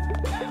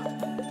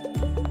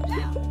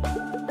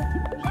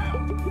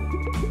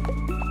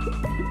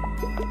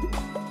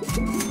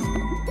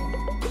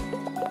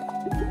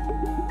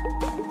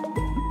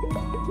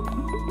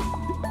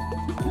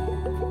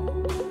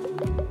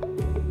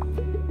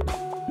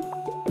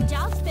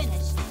 Job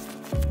finished.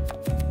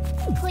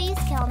 Please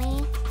kill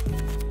me.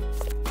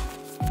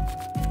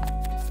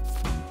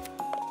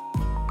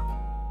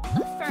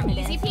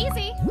 Affirmative. Easy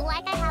peasy.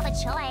 Like I have a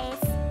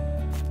choice.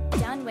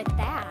 Done with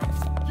that.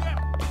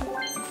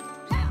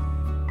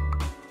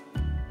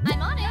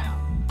 I'm on it.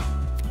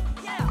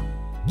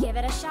 Give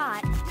it a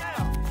shot.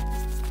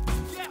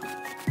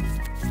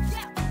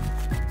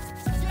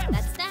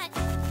 That's that.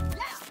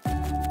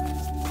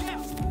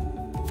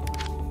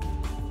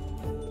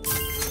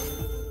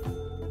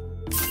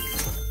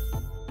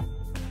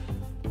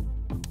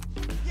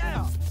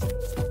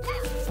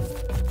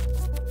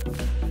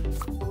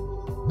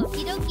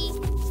 Okie dokie.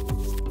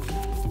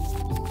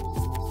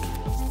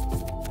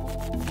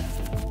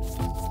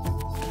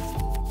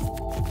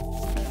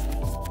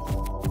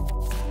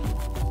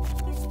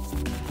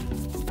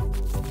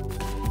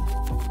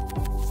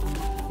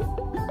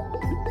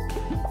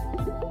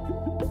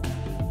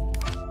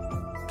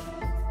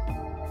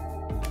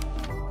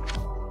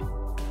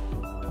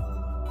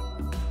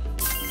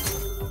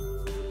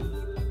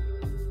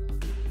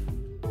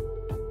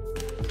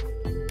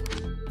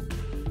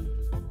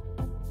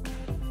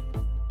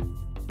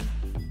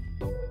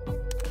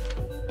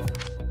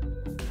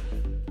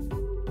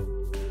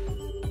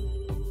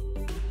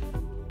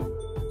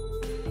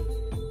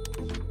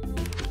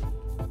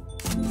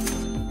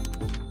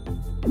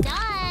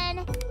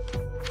 Done.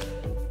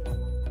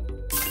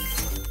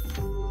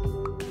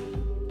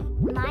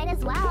 Might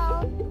as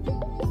well.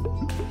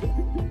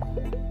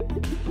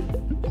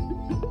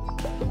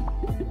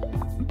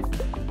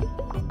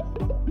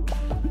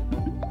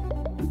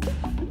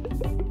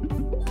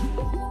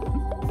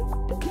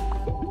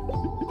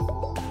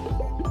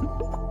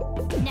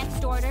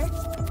 Next order.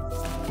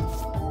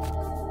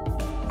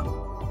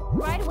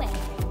 Right away.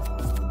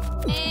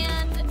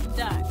 And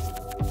done.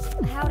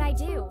 How'd I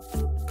do?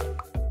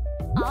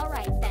 All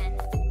right then.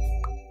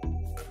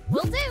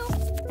 Will do.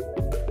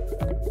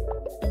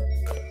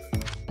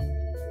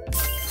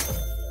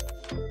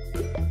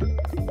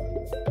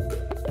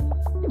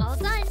 All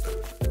done.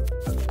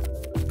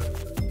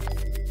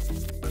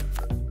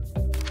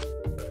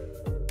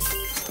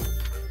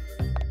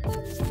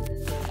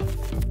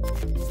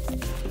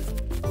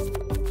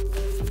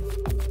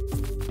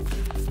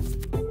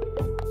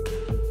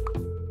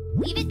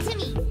 Leave it to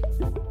me.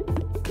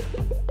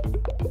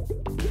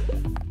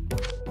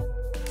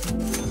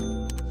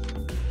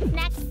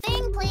 Next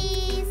thing,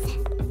 please.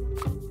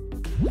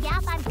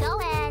 Yep, I'm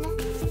going.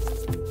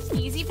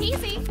 Easy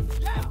peasy.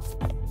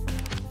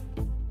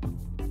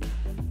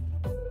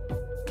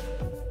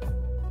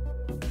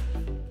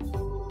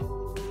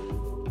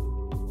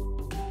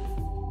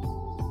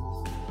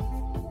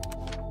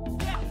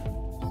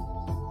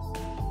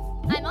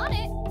 I'm on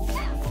it.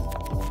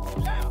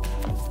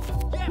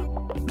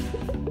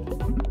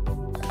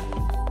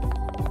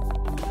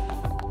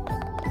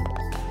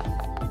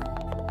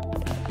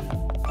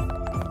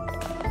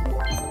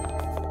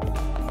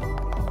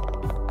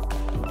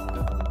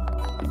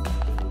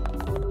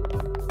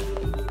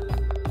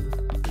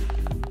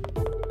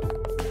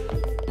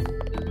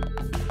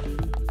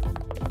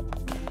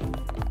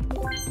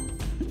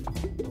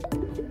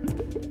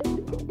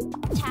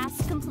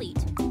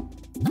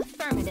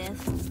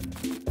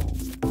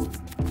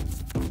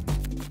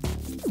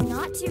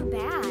 Not too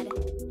bad.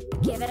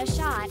 Give it a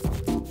shot.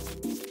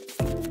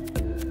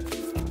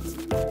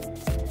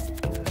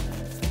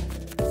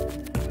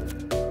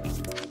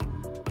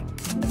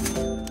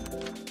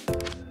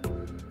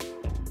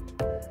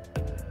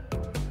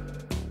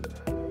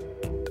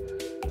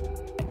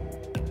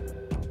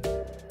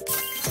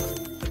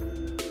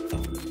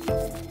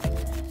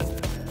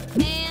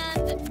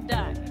 And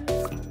done.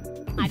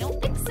 I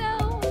don't think so.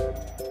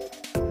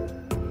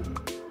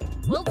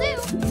 Will do.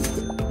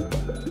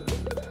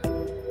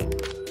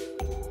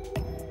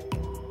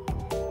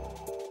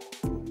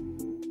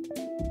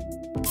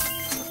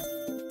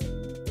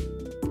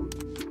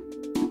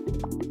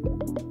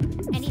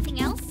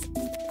 Anything else?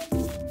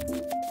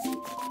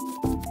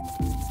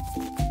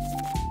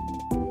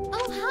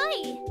 Oh,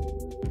 hi!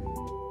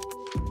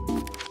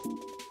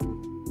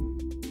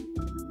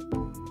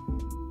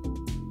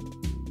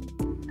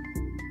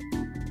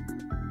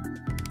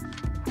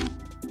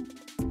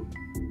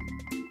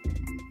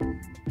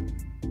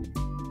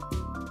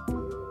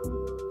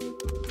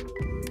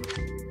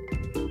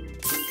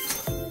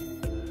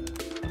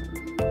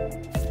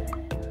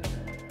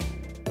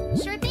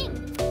 Sure thing.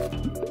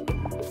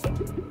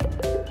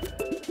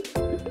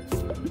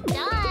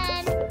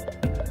 Done.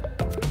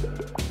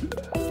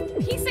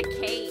 Piece of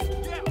cake.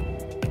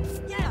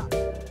 Yeah. Yeah.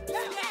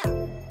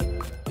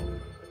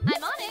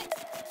 I'm on it.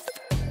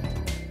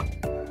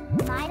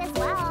 Might as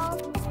well.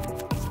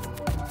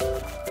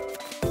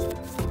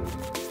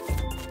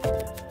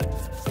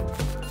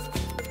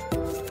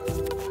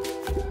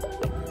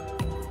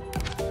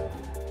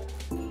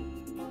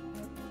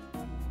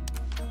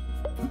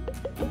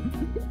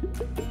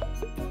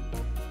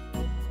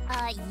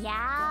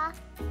 Yeah.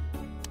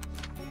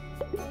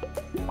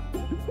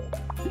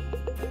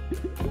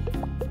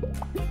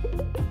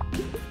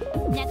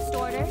 Next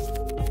order.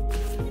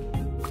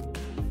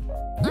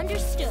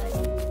 Understood.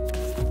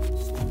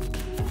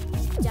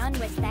 Done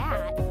with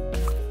that.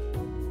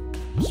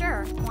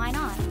 Sure, why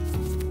not?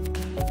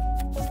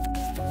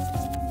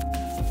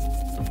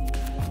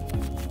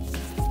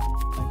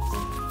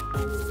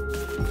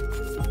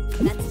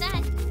 That's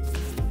done.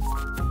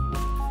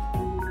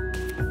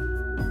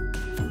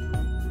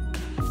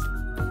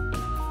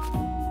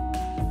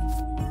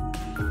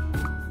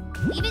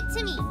 Leave it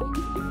to me.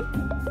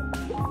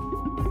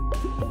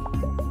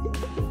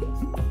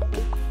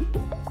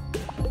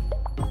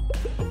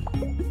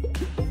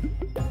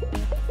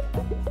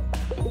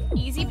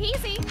 Easy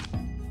peasy.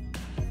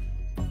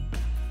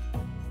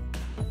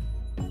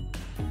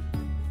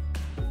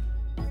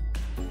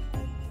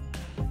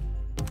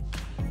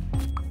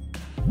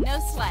 No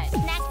sweat.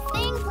 Next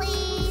thing,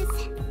 please.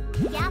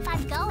 Yep,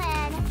 I'm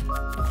going.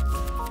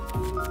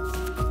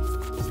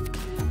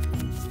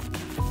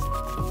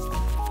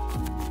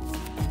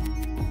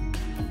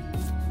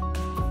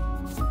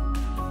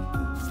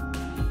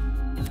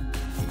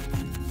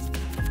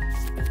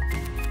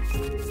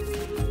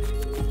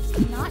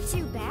 Not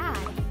too bad.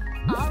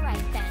 All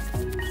right then.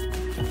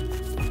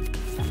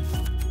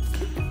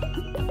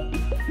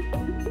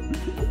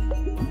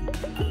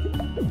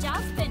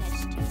 Job's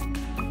finished.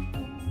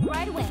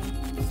 Right away.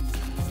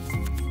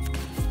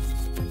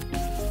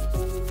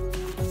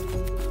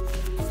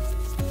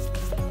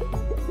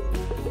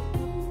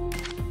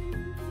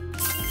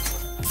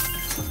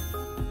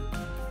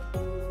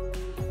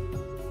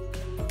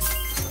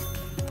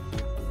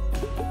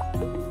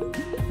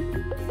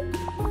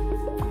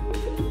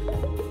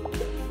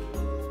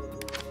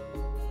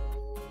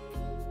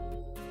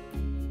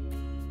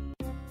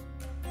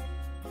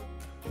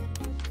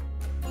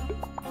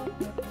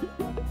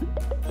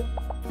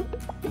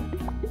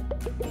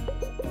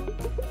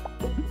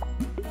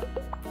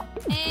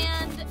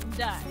 And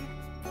done.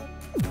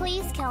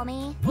 Please kill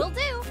me. Will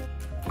do.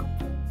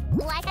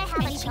 Like I have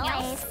Anything a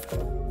else?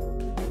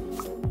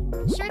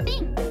 choice. Sure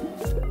thing.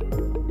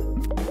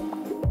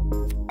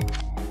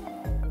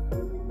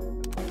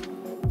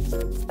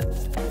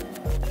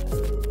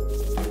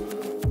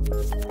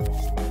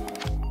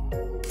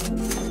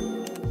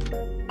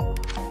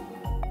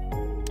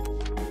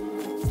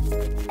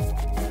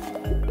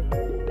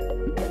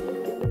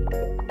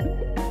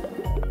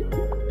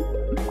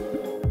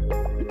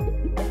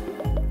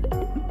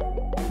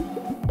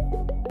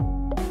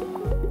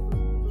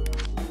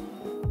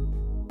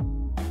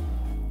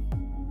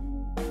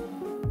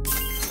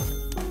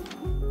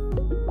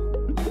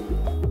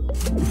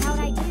 How'd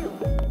I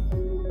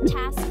do?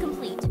 Task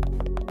complete.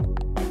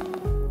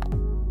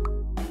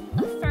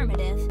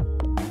 Affirmative.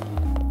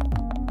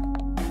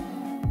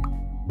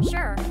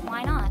 Sure,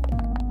 why not?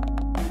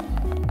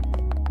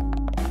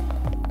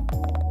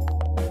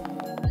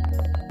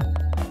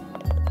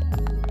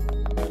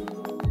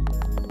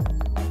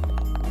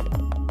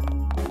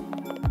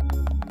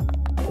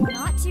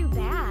 Not too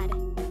bad.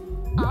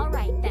 All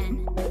right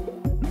then.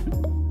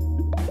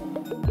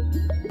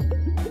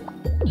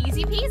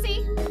 Easy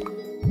peasy.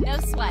 No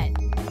sweat.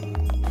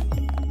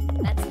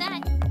 That's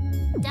done.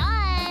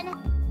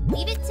 Done.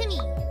 Leave it to me.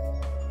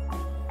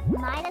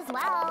 Might as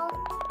well.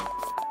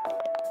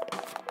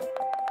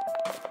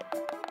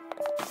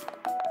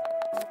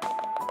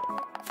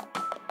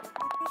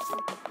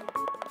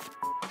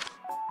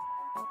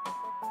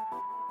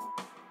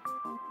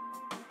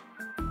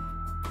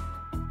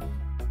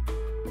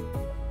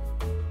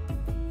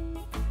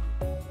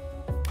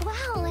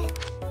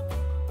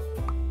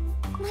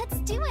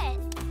 do it.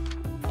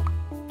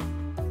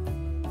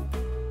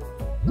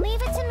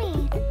 Leave it to me.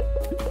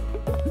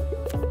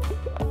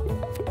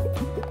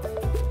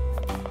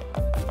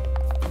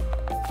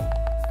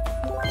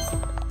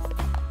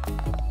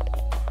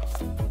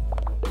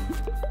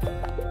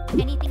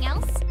 Anything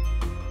else?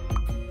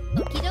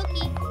 Okie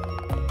dokie.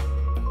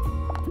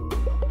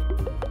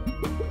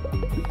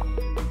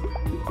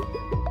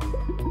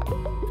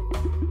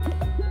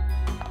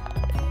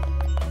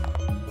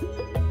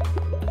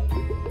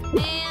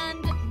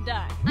 And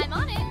done. I'm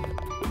on it.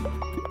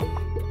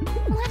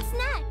 What's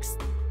next?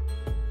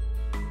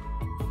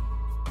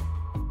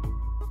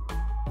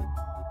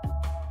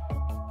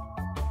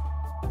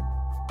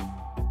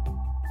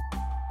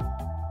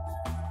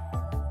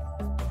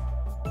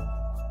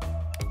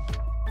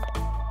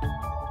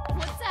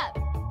 What's up?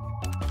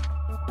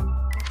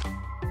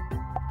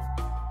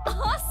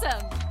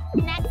 Awesome!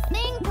 Next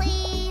thing,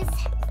 please.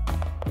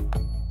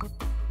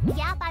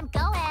 Yep, I'm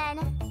going.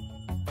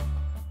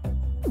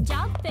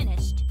 Job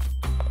finished.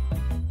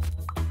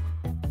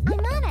 I'm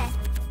on it.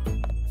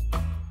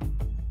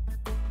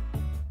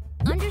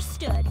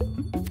 Understood.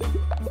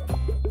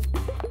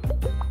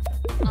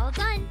 All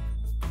done.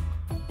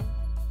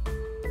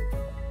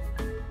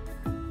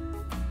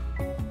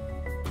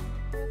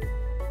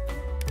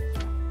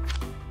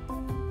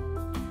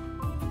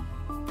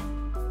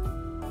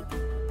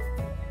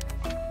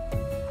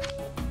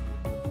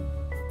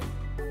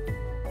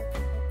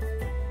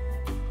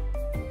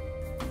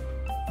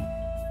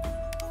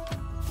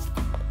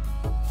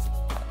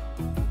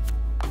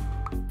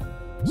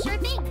 Sure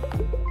thing.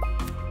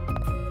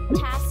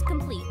 Task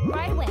complete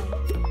right away.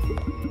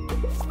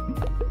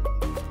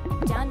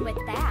 Done with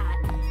that.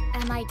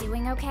 Am I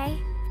doing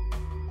okay?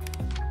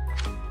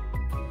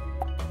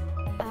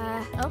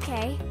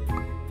 Okay.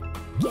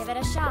 Give it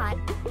a shot.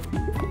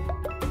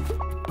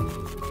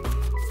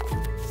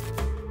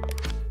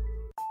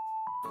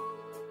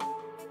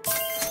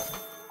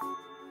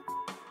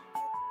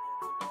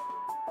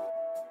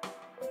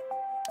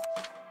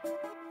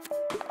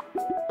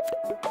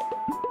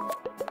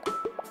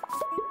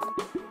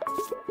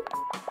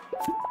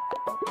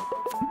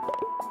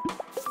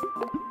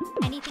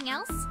 Anything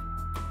else?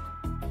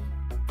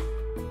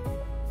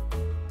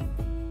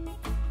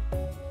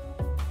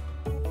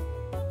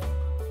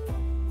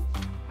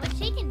 What's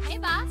shaking? Hey,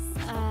 boss.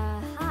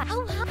 Hi.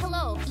 Oh,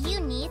 hello. You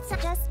need some?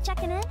 Just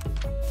checking in.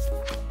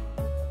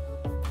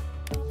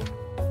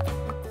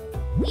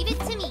 Leave it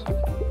to me.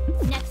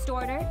 Next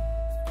order.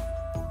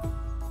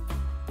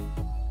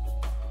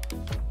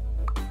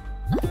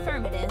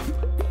 Affirmative.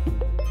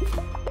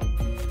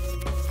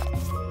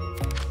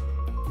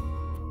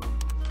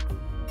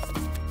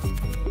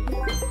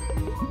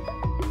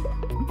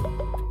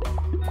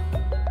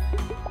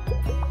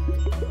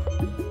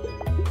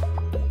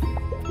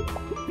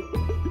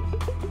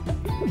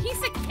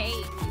 Piece of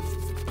cake.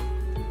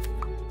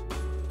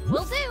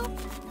 Will do.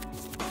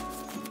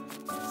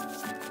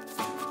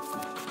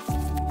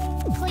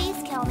 Please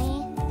kill me.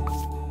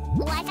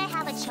 Like I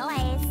have a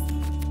choice.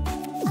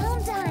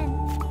 I'm done.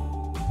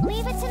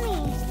 Leave it to me.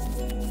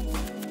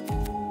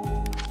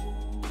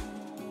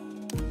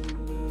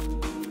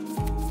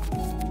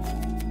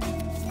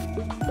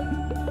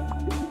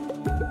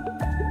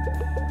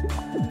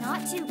 Not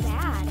too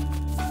bad.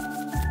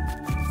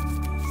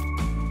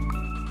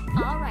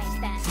 All right,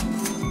 then.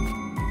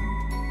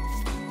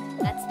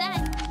 That's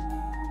done.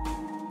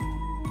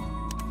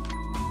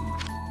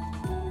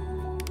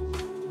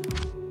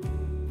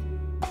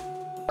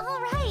 All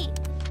right.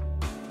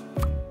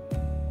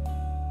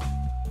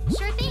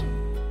 Sure thing.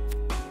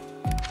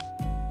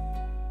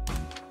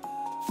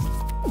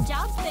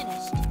 Job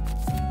finished.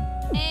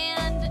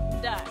 And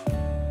done.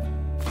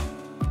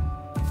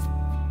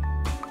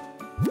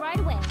 Right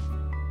away.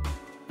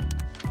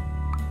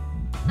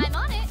 I'm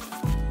on it.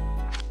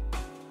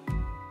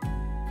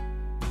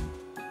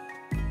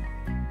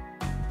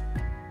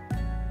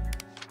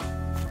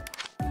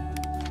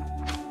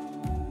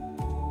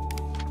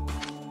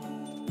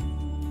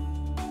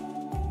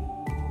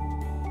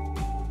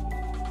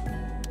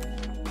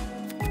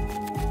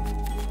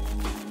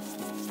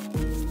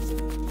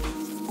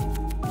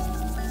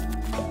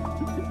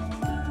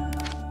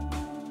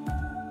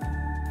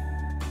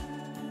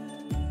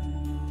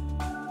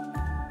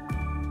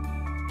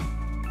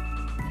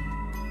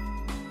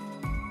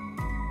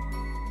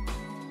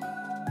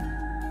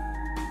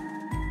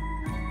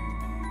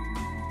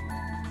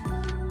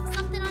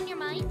 Something on your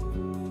mind?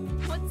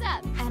 What's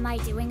up? Am I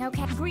doing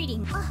okay?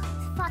 Greetings.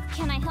 Oh, fuck.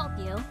 Can I help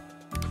you?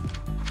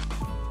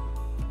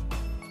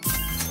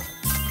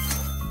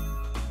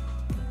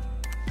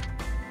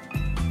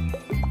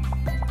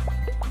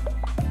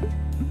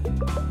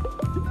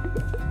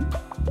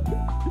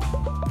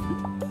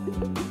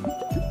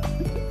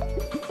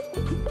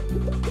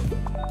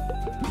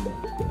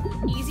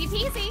 Easy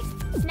peasy.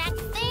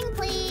 Next thing,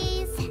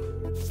 please.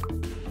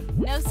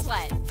 No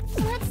sweat.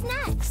 What's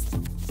next?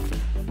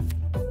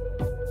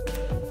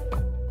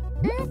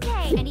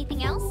 Okay.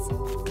 Anything else?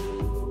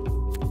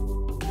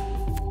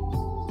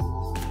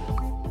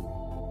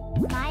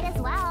 Might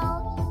as well.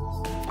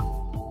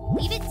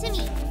 Leave it to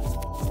me.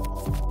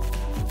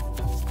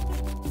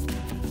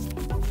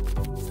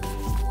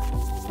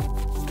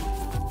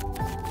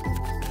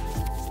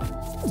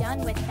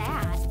 Done with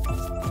that.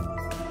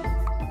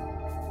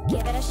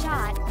 Give it a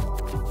shot.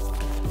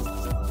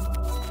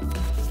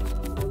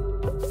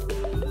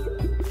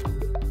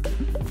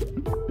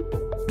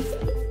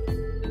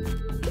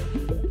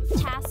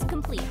 Task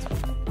complete.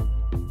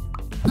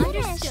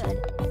 Understood.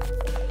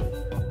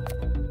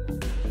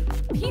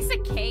 Piece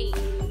of cake.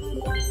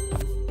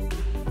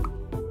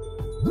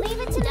 Leave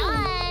it to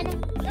done.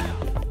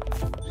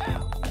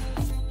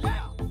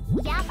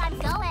 Yep, I'm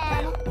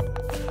going.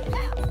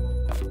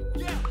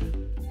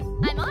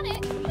 I'm on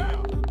it.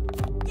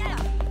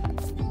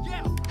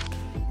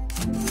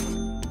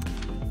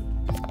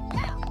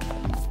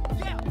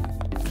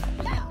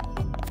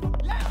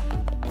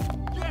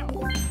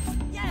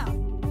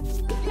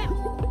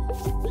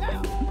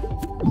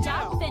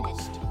 Job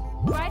finished.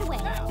 Right away.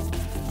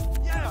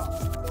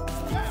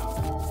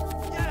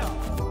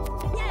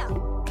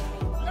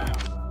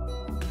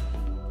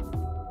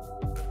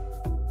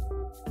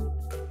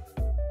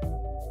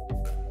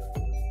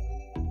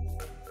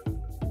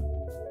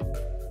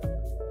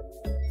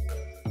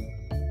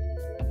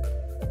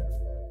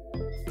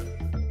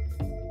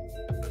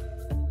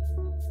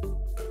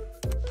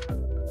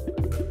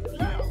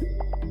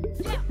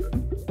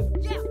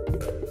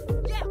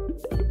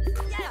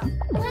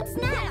 What's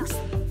next?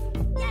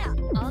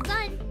 All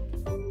done.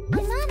 I'm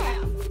on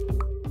it.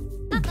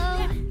 Uh-oh.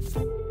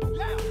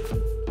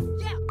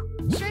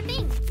 Sure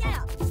thing.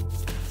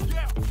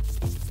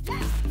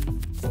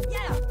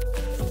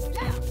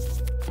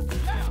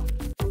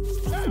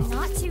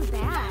 Not too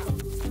bad.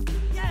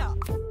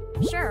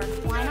 Sure,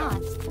 why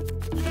not?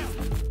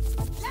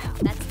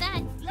 That's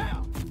done.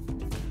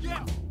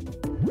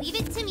 Leave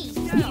it to me.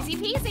 Easy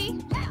peasy.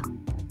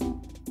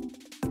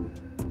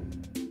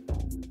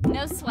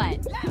 No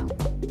sweat.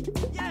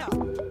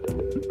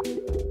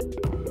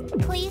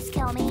 Please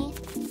kill me.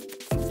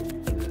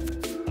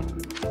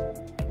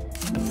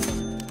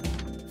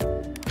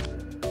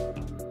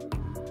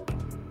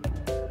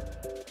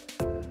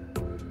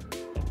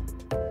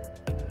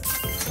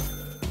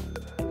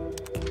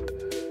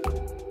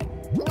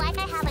 Like I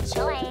have a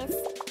choice.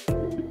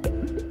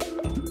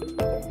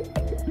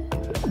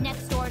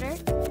 Next order.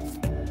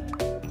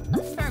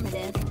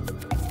 Affirmative.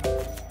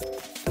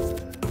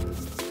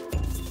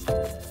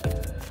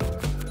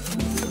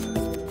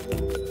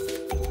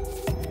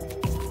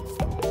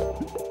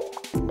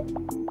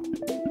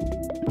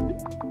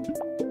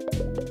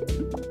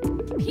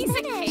 Piece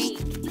of cake.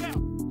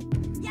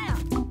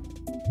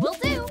 Will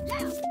do.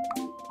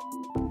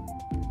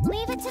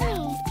 Leave it to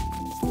me.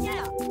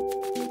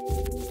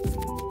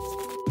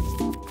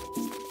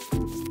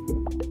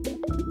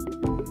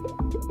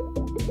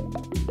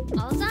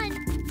 All done.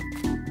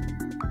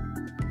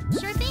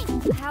 Sure thing.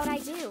 How'd I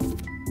do?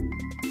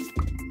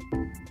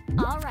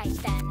 All right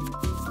then.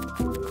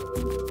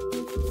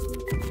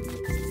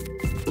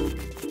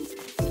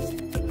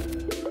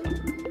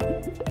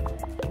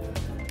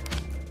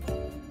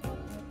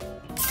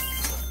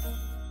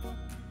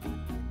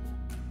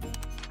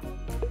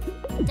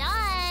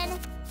 Done.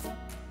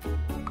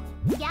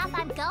 Yep,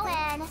 I'm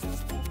going.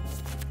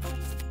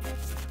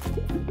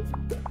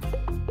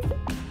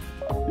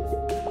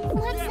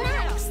 What's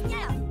next?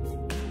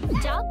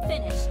 Job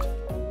finished.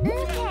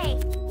 Okay.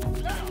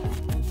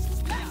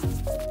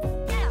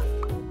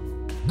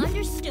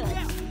 Understood.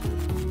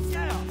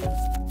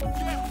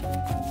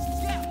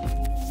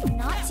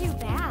 Not too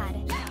bad.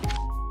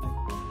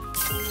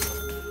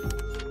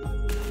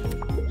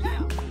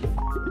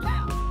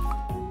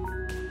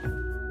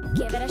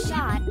 Give it a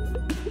shot.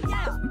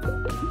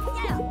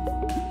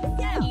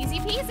 Easy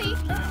peasy.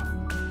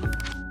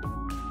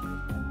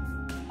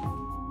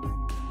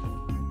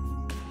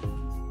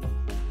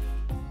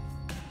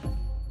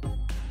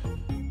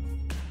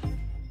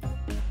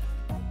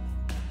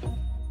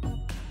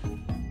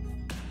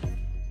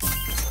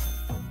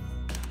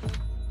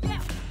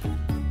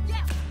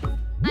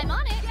 I'm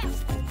on it.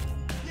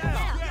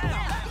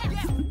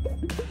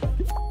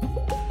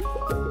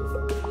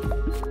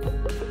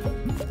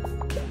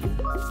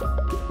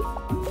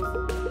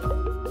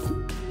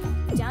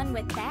 Done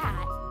with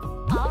that.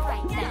 All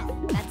right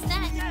then. That's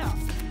done.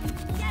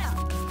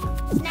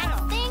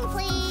 Next thing,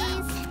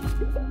 please.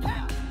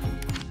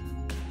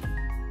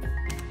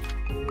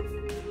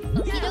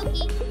 Okie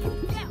dokie.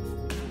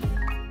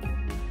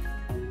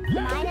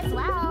 Might as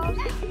well.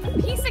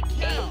 Piece of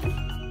cake.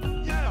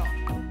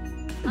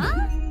 Huh?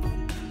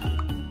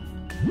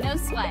 No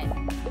sweat.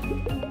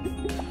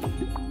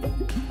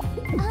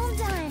 All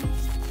done.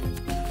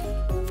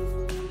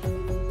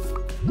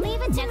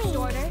 Leave it to Next me.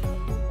 order.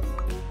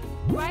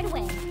 Right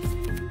away.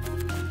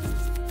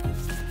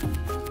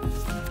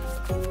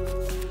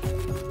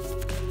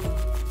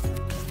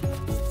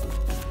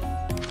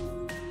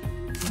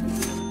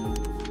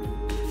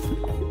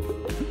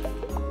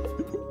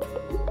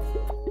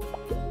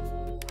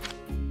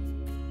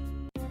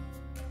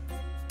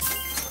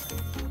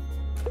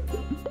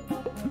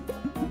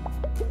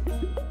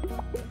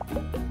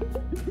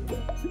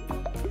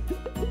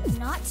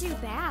 too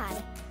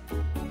bad.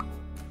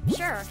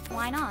 Sure,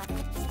 why not?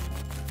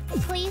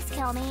 Please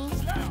kill me.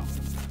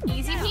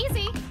 Easy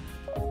peasy.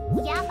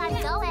 Yep,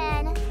 I'm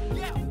going.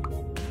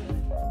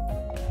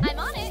 I'm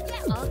on it.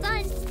 All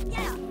done.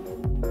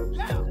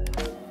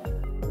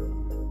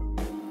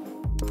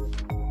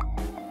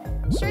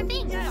 Sure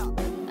thing.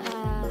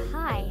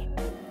 Hi.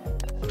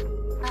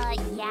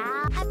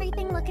 Yeah.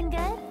 Everything looking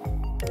good?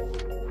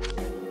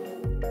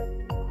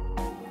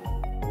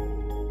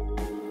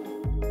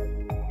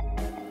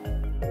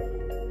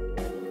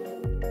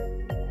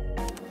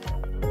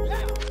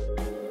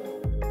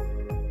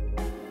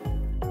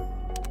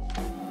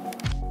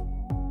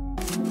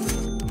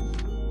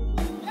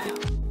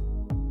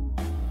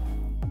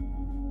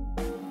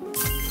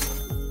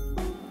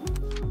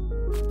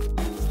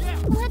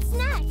 What's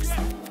next?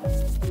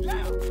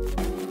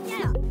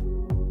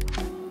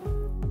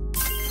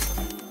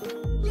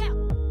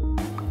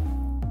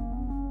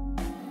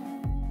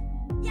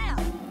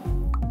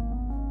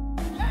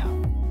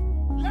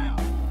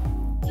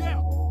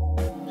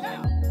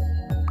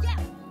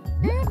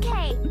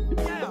 Okay.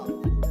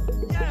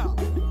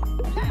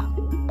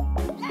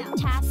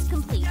 Task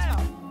complete.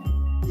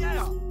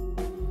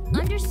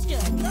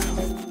 Understood.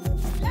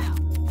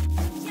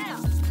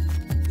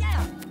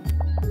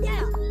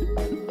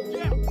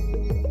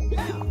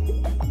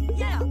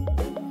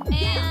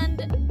 And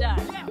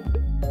done.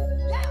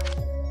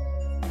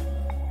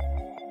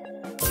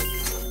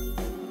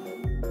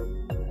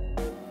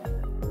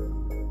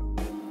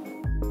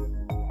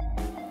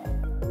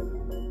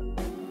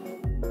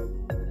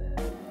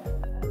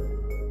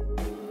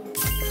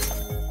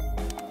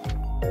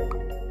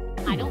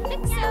 I don't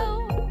think so.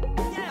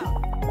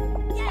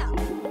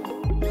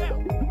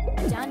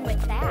 Done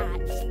with that.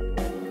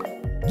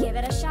 Give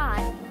it a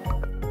shot.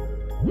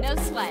 No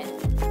sweat.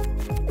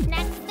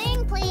 Next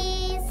thing,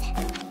 please.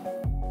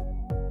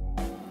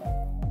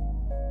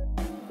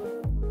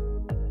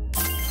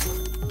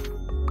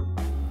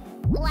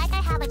 Like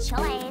I have a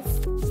choice.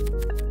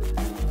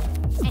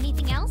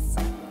 Anything else?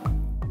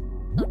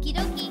 Okie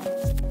dokie.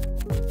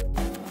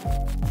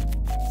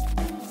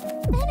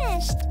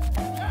 Finished.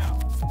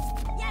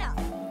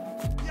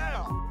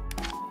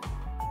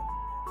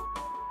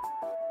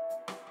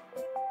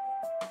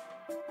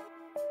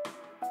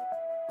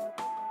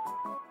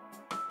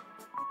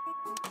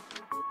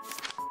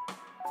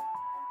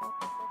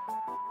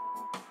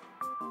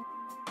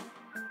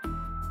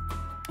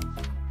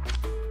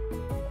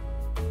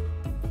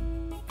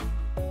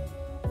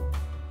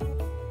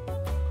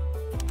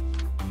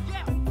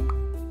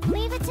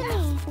 Leave it to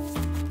me.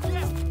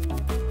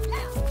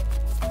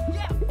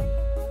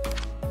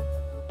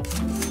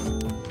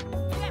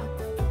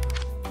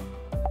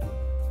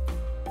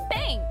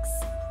 Thanks.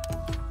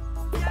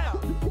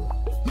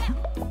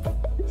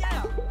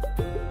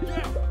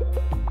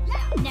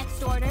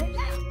 Next order.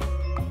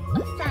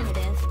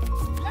 Affirmative.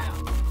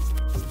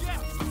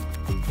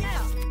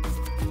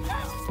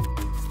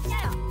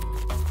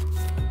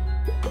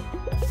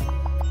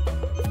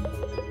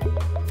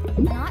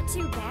 Not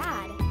too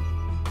bad.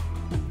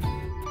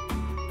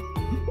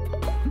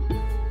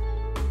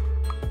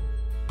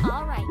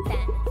 All right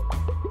then.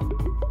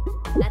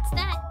 That's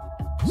that.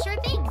 Sure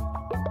thing.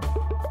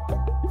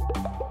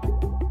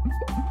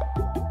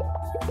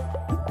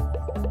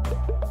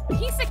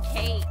 Piece of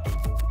cake.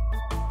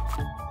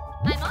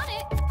 I'm on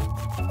it.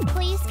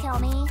 Please kill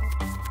me.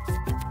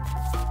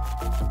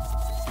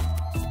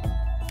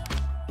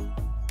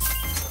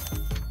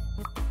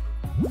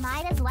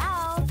 Might as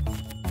well.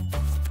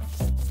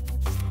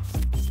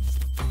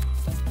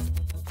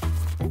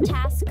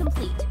 Task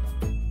complete.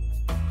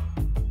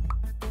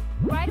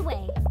 Right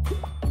away.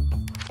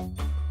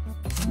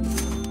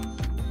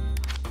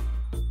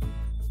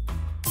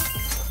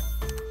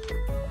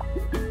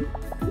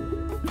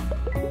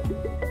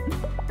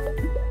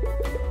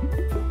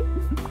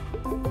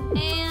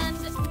 And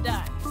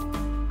done.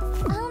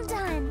 All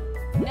done.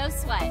 No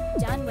sweat.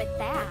 Done with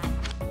that.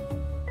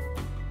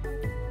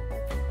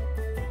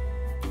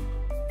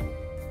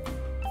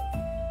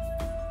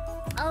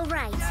 All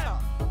right.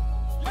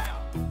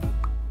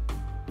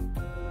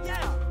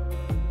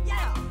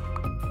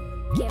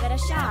 Give it a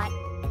shot.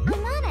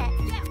 I'm on it.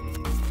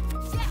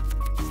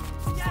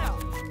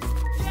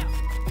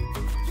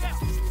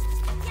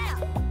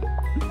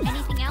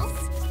 Anything else?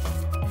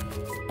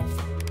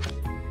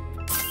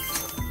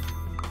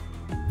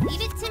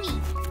 Leave it to me.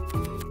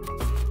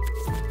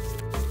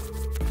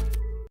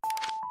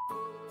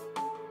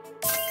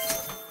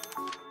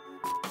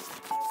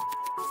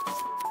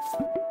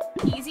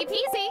 Easy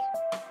peasy.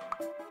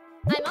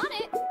 I'm on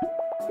it.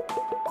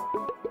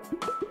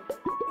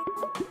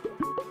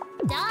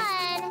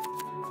 Done.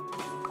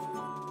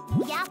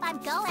 Yep, I'm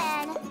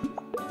going.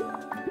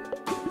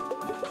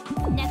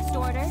 Next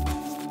order.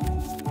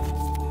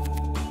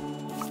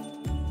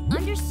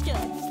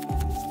 Understood.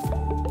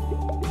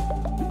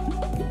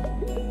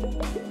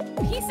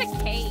 Piece of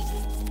cake.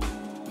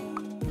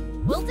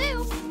 Will do.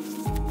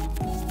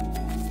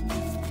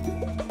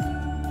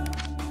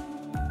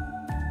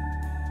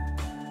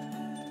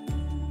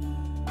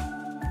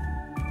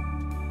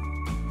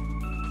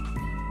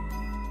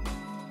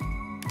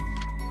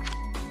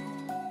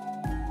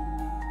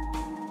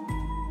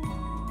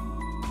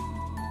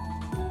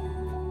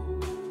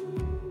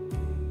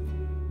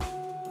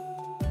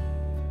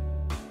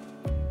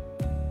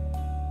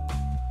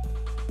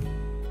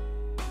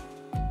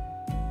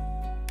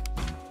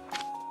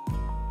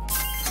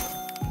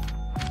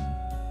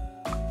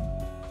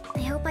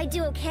 I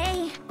do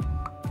okay.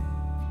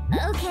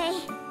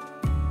 Okay.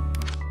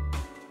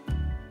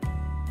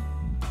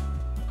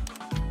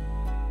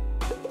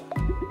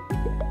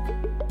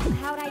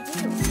 How'd I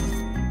do?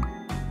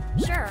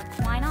 Sure,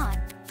 why not?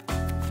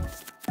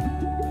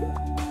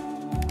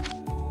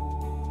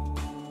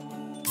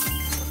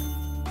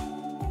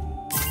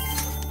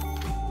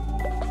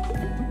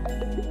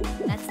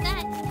 That's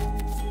that.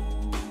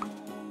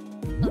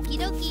 Okie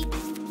dokie.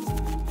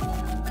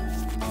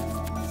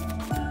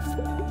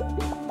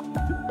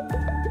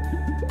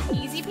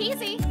 Easy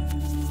peasy.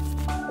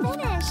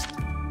 Finished.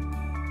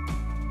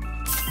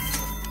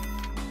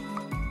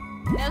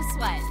 No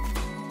sweat.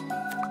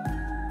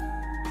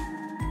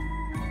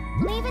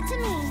 Leave it to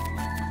me.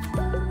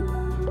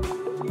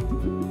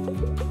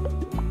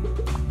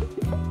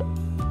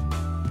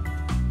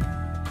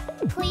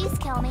 Please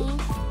kill me.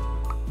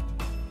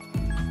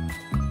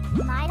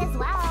 Might as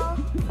well.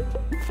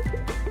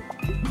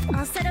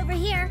 I'll sit over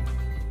here.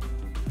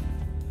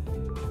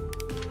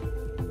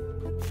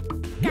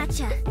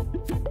 Gotcha.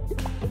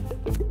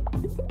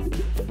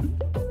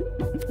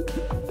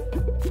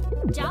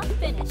 Job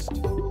finished.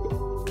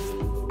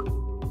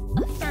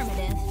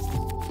 Affirmative.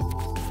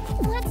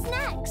 What's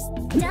next?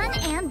 Done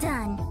and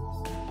done.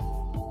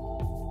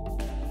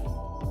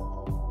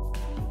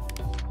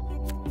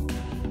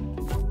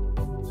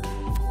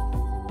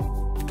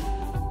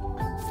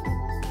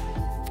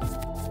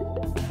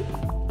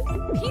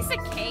 Piece of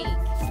cake.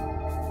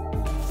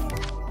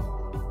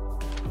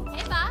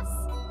 Hey, boss.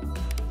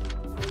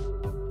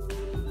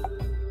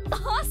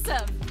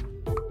 Awesome.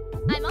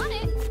 I'm on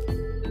it.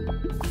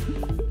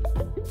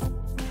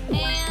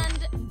 And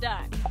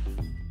done.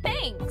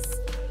 Thanks.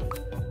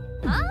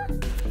 Huh?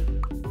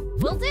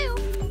 Will do.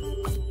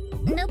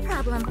 No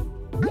problem.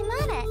 I'm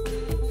on it.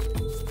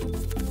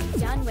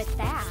 Done with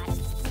that.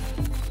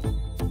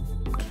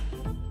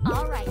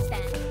 All right,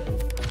 then.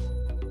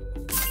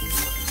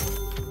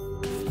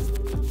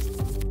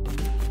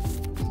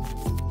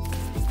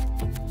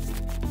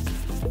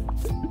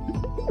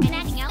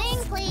 Anything else?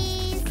 Thing,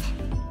 please.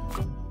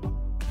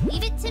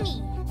 Leave it to me.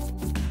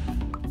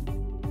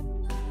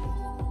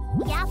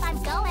 Yep, I'm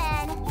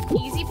going.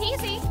 Easy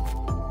peasy.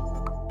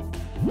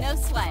 No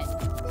sweat.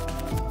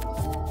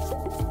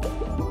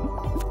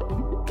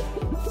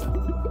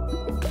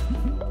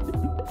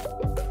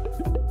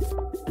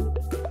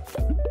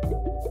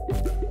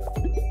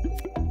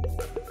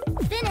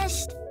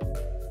 Finished.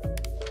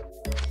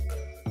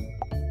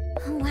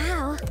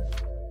 Wow.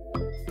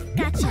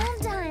 Gotcha. Well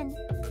done.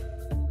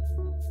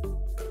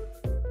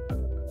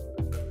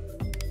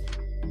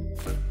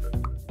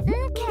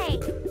 Okay.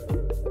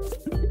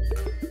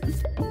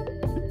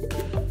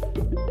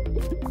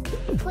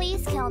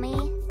 Please kill me.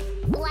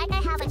 Like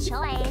I have a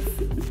choice.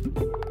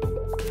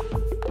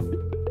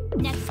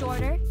 Next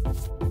order.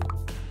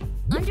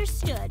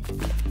 Understood.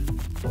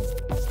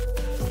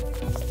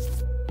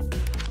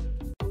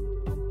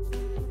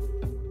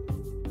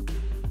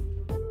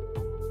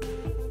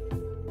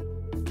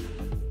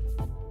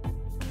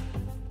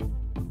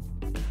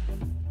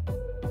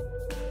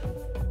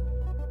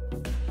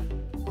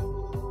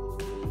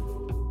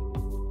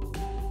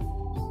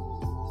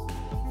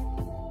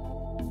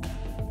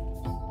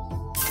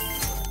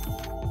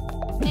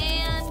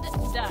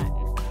 And done.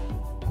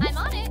 I'm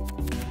on it.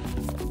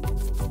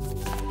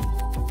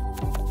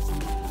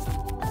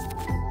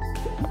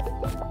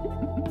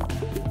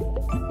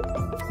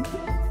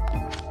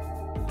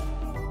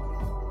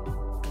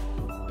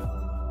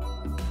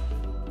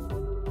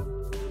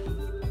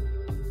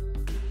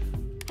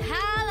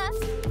 Holla.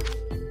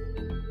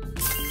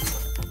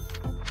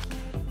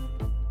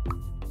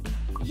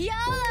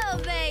 YOLO,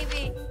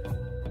 baby.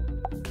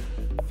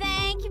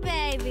 Thank you,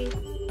 baby.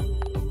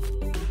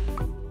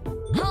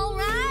 All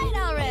right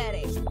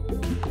already.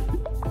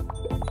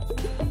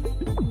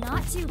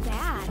 Not too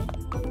bad.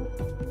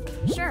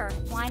 Sure,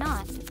 why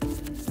not?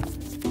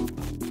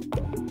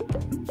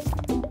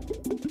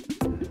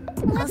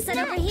 I'll What's sit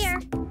over next? here.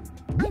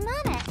 I'm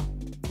on it.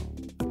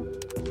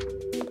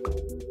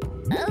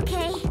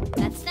 Okay.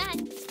 That's that.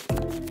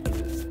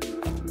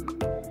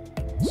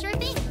 Sure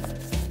thing.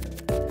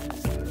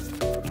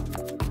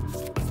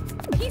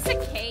 Piece of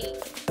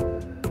cake.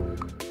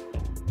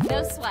 No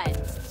sweat.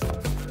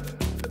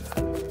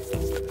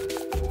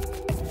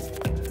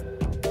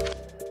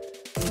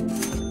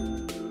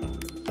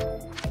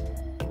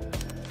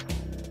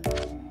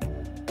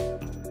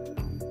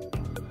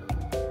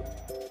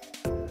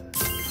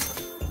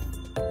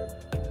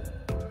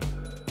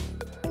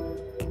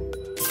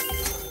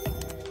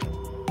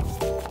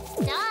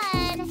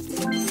 Done.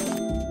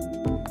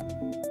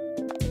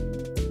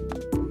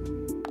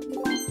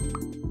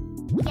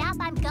 Yep,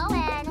 I'm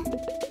going.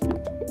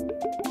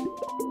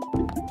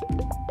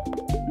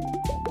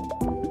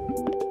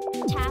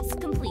 Task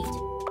complete.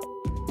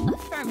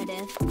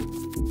 Affirmative.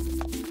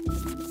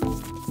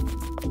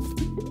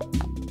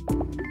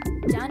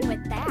 Done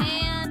with that.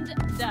 And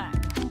done.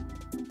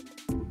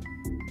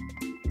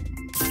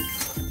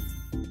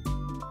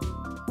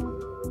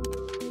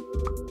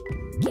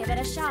 Give it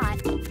a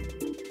shot.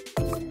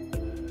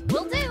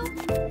 Will do.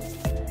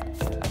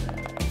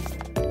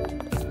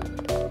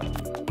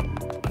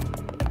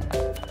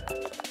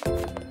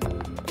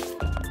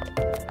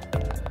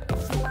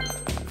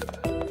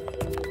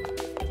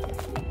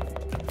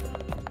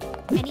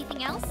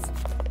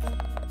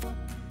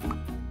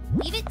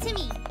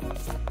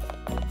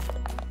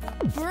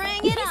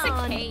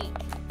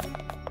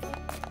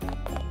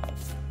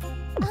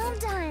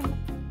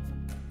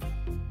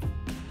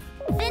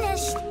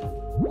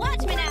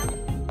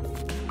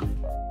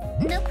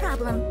 No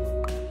problem.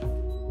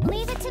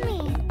 Leave it to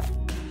me.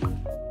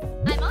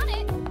 I'm on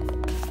it.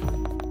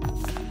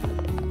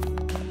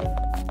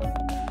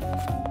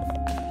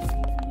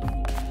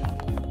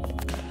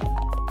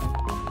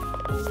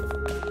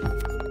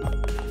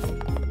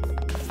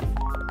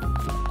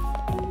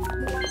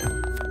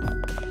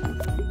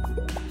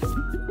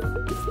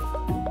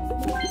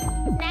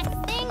 Next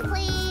thing,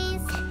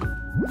 please.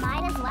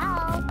 Might as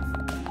well.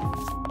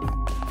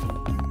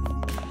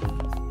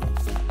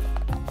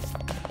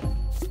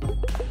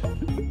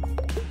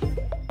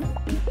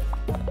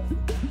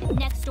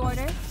 Next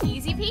order.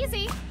 Easy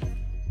peasy.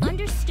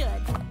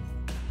 Understood.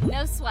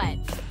 No sweat.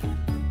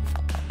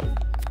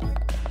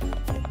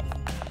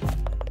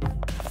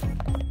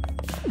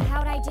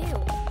 How'd I do?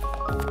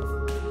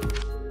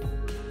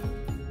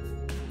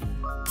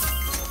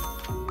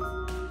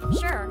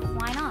 Sure,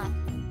 why not?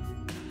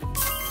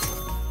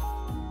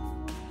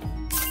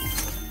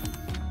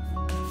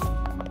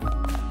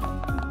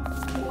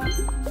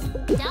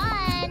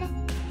 Done.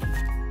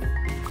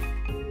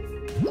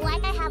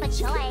 Like I have a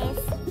choice.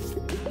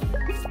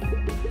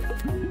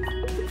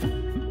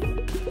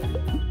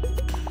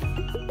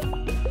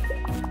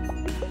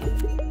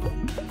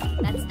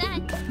 That's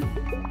done.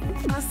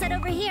 I'll sit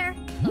over here.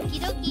 Okie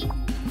dokie.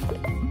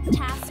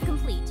 Task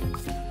complete.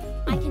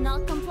 I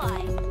cannot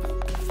comply.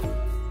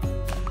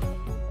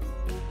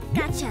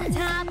 Gotcha.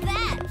 Top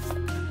that.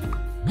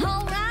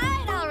 All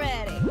right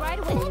already. Right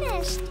away.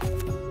 Finished.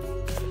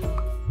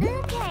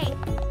 Okay.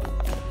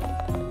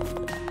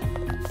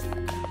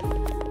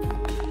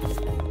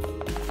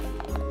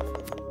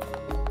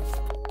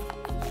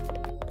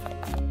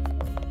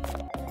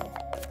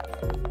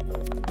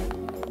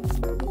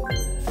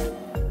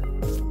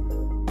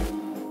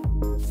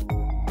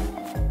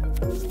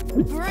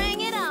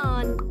 Bring it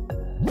on.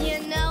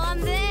 You know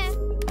I'm there.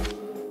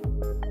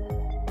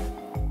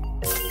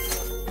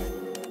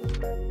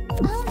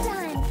 All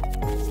done.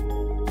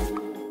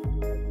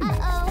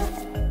 Uh-oh.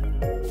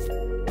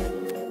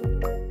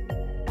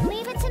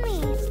 Leave it to me.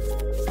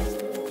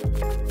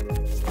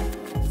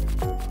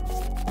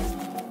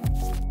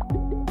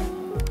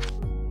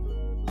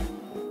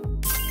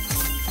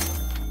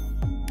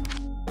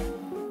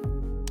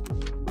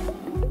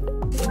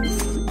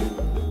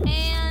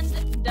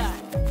 And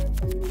done.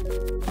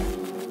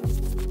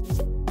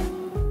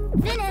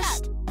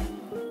 Finished.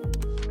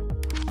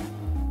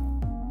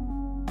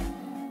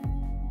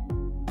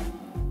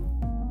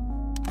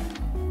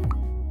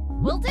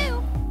 Will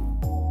do.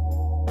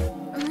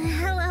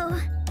 Hello.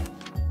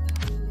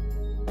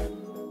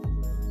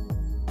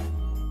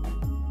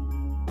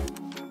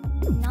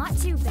 Not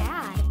too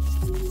bad.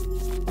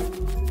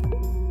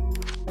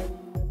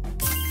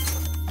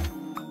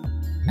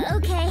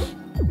 Okay.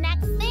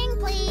 Next thing,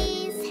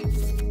 please.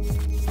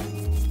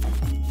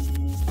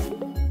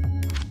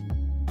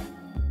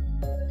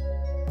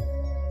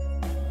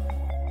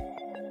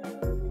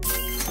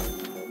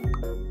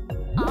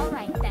 All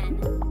right then.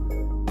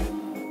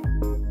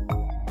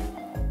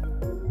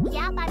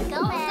 Yep, I'm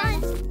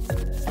going.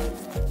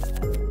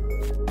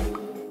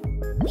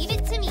 Leave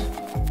it to me.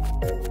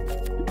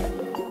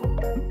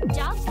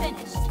 Job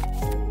finished.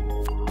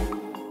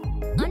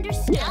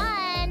 Understood.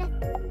 Done.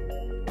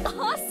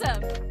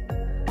 Awesome.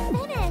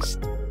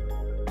 Finished.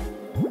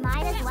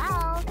 Might as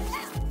well.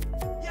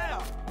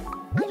 Yeah.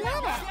 I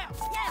love it.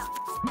 Yeah.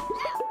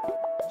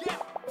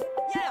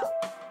 Yeah.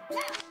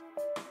 Yeah.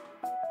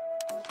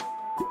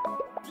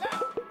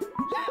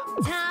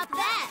 Top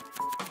that.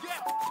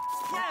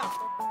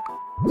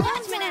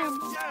 Watch me now.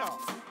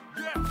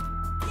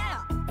 Yeah.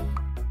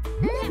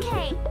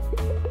 Okay.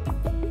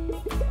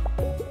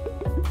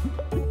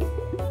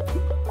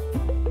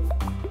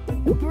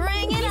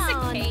 Bring it Piece of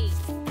on. cake.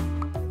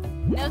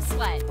 No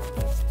sweat.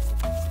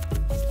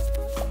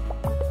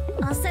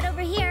 I'll sit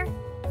over here.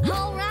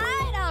 All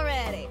right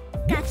already.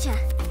 Gotcha.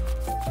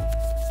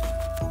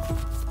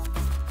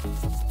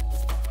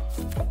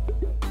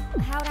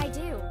 How'd I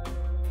do?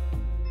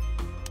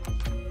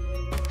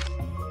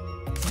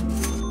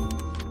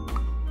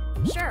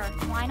 Sure,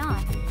 why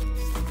not?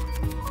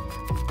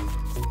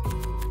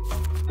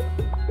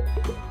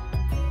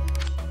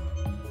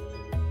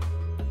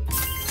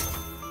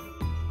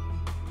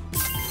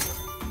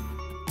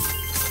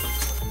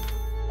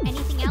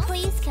 Anything else?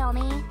 Please kill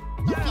me.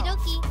 Okie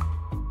dokie.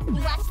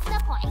 What's the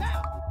point?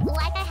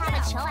 Like I have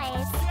a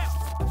choice.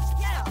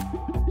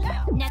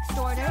 Next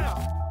order.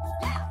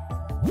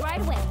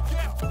 Right away.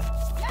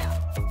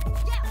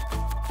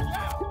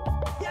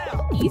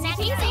 Easy Next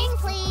peasy. thing,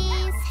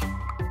 please.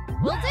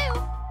 Will do.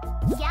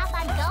 Yep,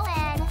 I'm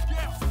going.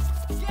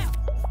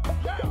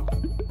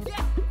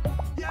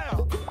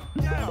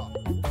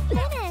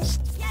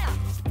 Finished.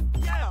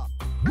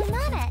 I'm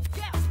on it.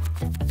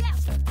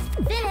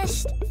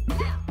 Finished.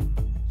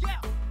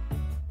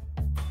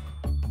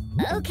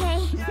 Okay.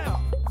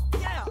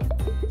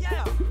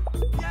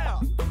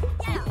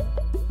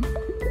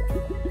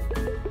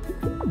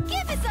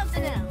 Give me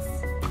something else.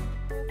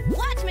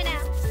 Watch me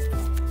now.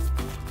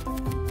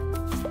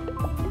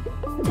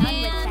 Done with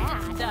And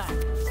that. done.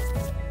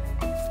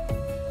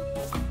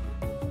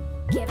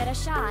 Give it a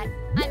shot.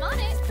 I'm on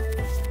it.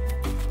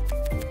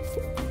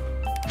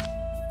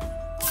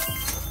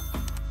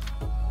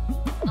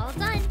 All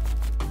done.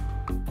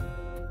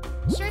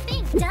 Sure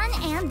thing. Done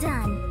and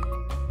done.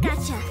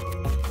 Gotcha.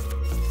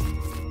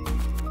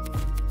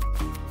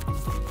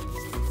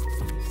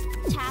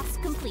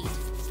 Task complete.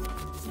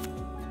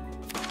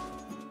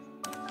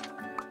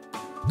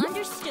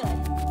 Understood.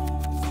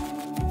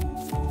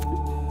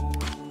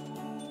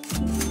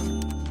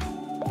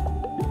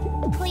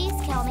 Please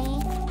kill me.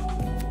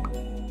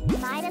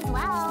 Might as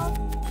well.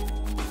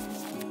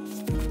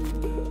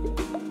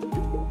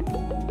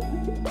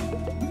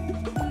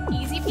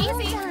 Easy Well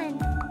peasy. done.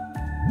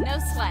 No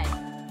sweat.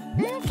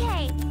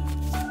 Okay.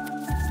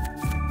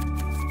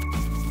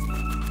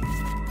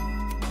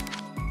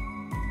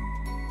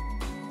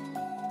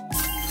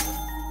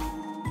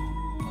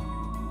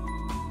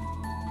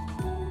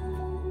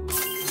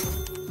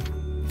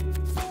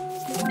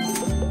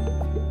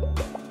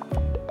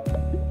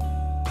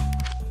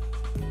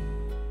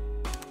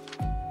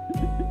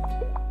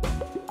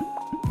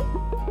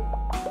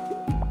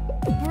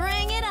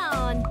 Bring it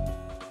on.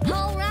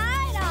 All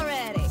right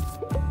already.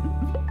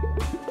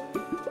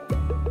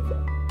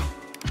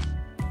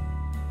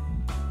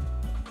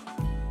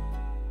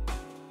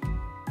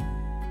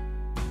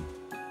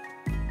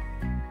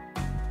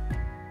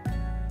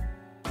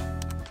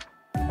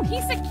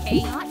 Piece of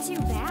cake. Not too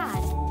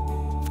bad.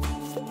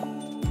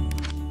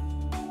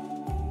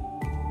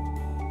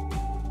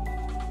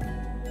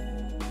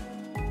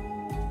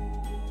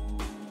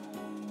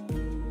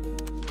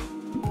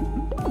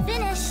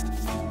 Finished.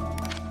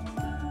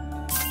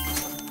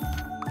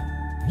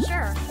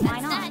 Sure,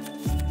 why That's not? that.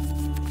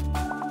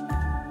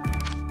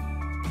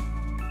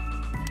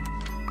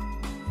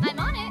 I'm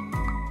on it.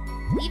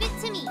 Leave it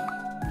to me.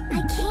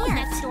 I can't.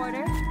 Next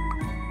order.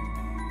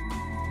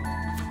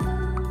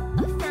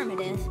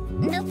 Affirmative.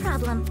 No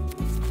problem.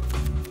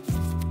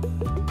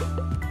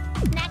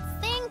 Next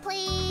thing,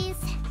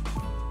 please.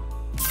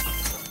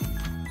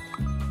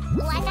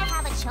 Like I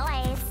have a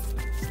choice.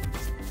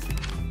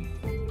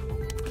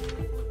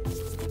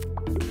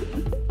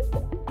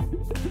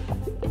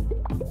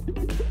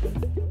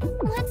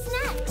 What's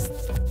next?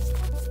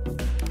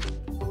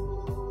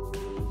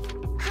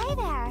 Hi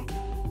there.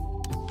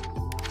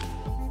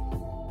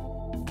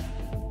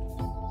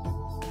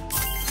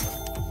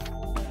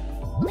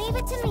 Leave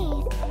it to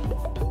me.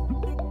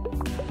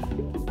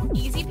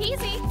 Easy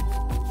peasy.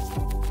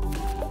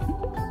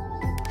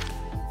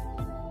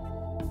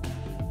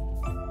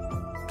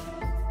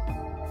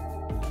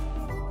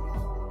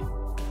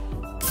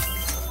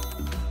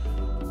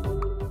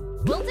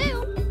 Will do.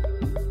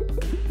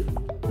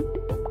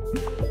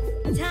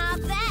 Top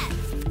that.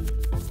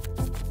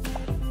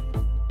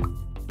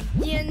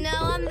 You know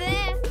I'm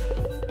there.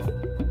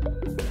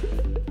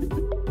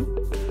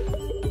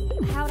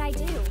 How'd I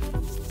do?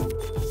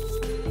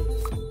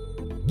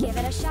 Give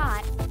it a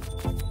shot.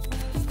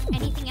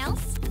 Anything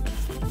else?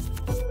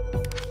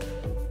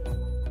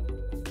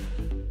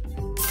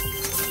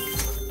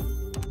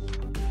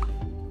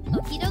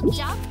 Okie dokie.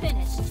 Job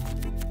finished.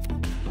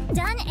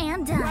 Done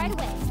and done. Right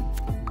away.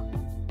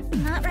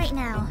 Not right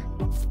now.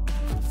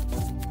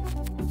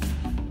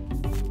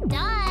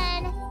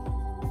 Done.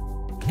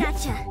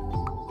 Gotcha.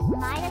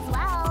 Might as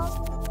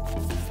well.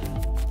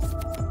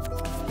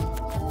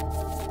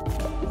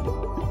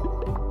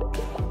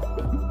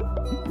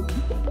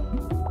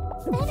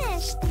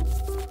 Finished.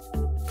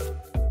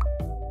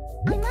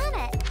 I'm on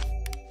it.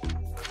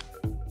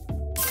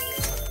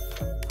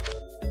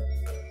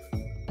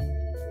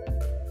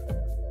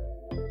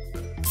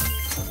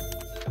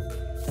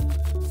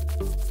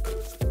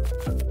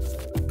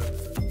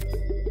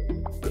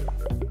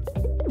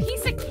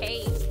 Piece of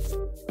cake.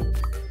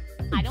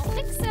 I don't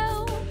think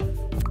so.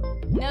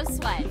 No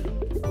sweat.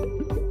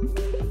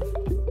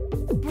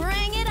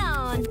 Bring it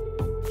on.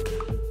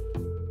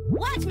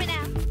 Watch me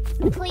now.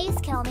 Please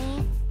kill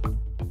me.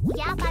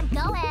 Yep, I'm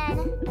going.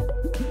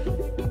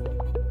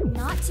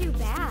 Not too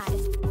bad.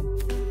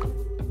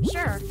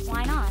 Sure,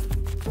 why not?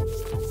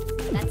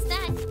 That's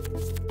that.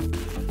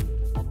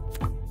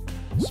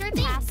 Sure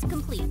thing. Task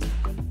complete.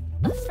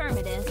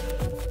 Affirmative.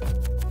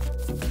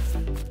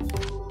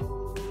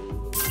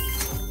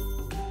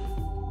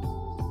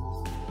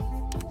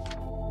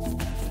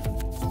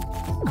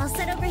 All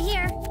set over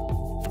here.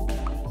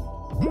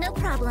 No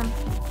problem.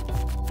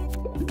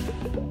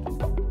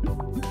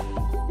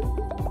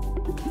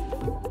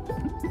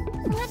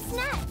 What's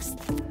next?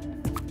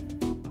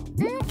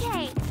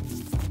 Okay.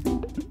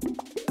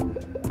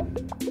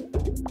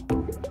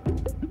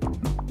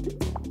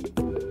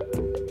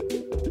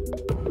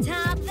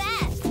 Top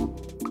that.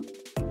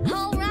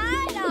 All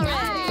right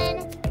already.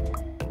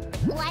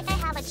 Done. Like I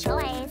have a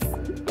choice.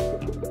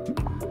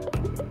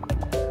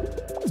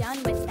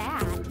 Done with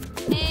that.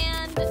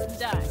 And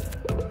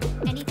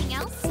done. Anything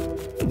else?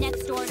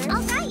 Next order.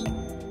 All right.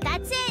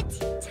 That's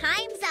it.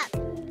 Time's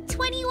up.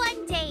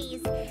 21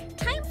 days.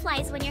 Time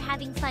flies when you're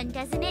having fun,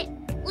 doesn't it?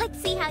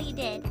 Let's see how you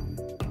did.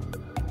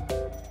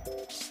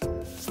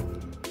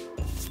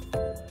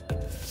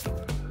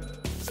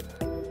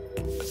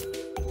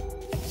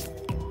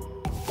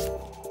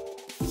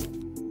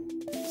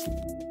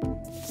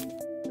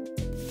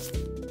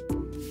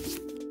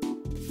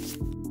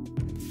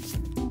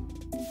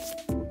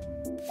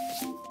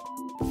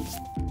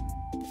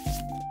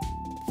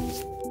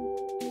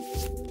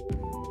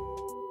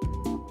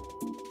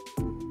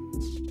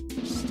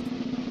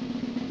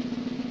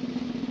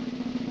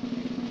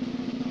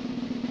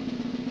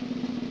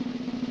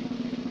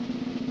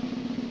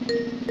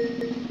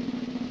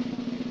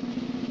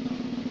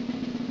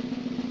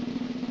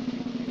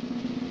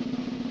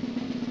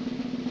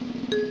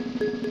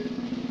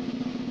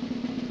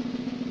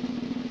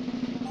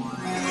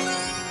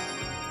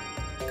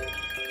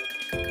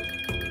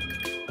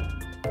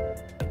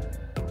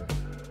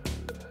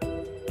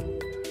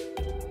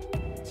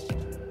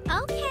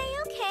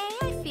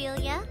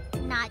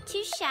 Not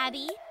too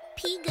shabby.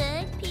 Pee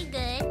good, pee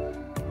good.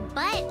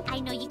 But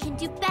I know you can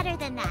do better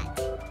than that.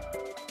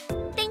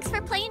 Thanks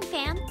for playing,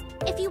 fam.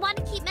 If you want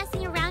to keep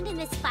messing around in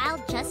this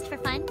file just for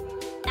fun,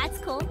 that's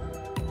cool.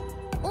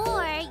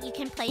 Or you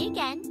can play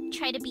again,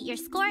 try to beat your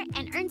score,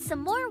 and earn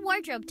some more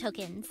wardrobe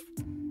tokens.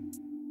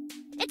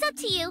 It's up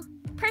to you.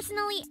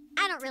 Personally,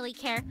 I don't really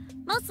care.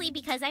 Mostly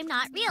because I'm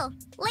not real.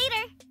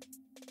 Later!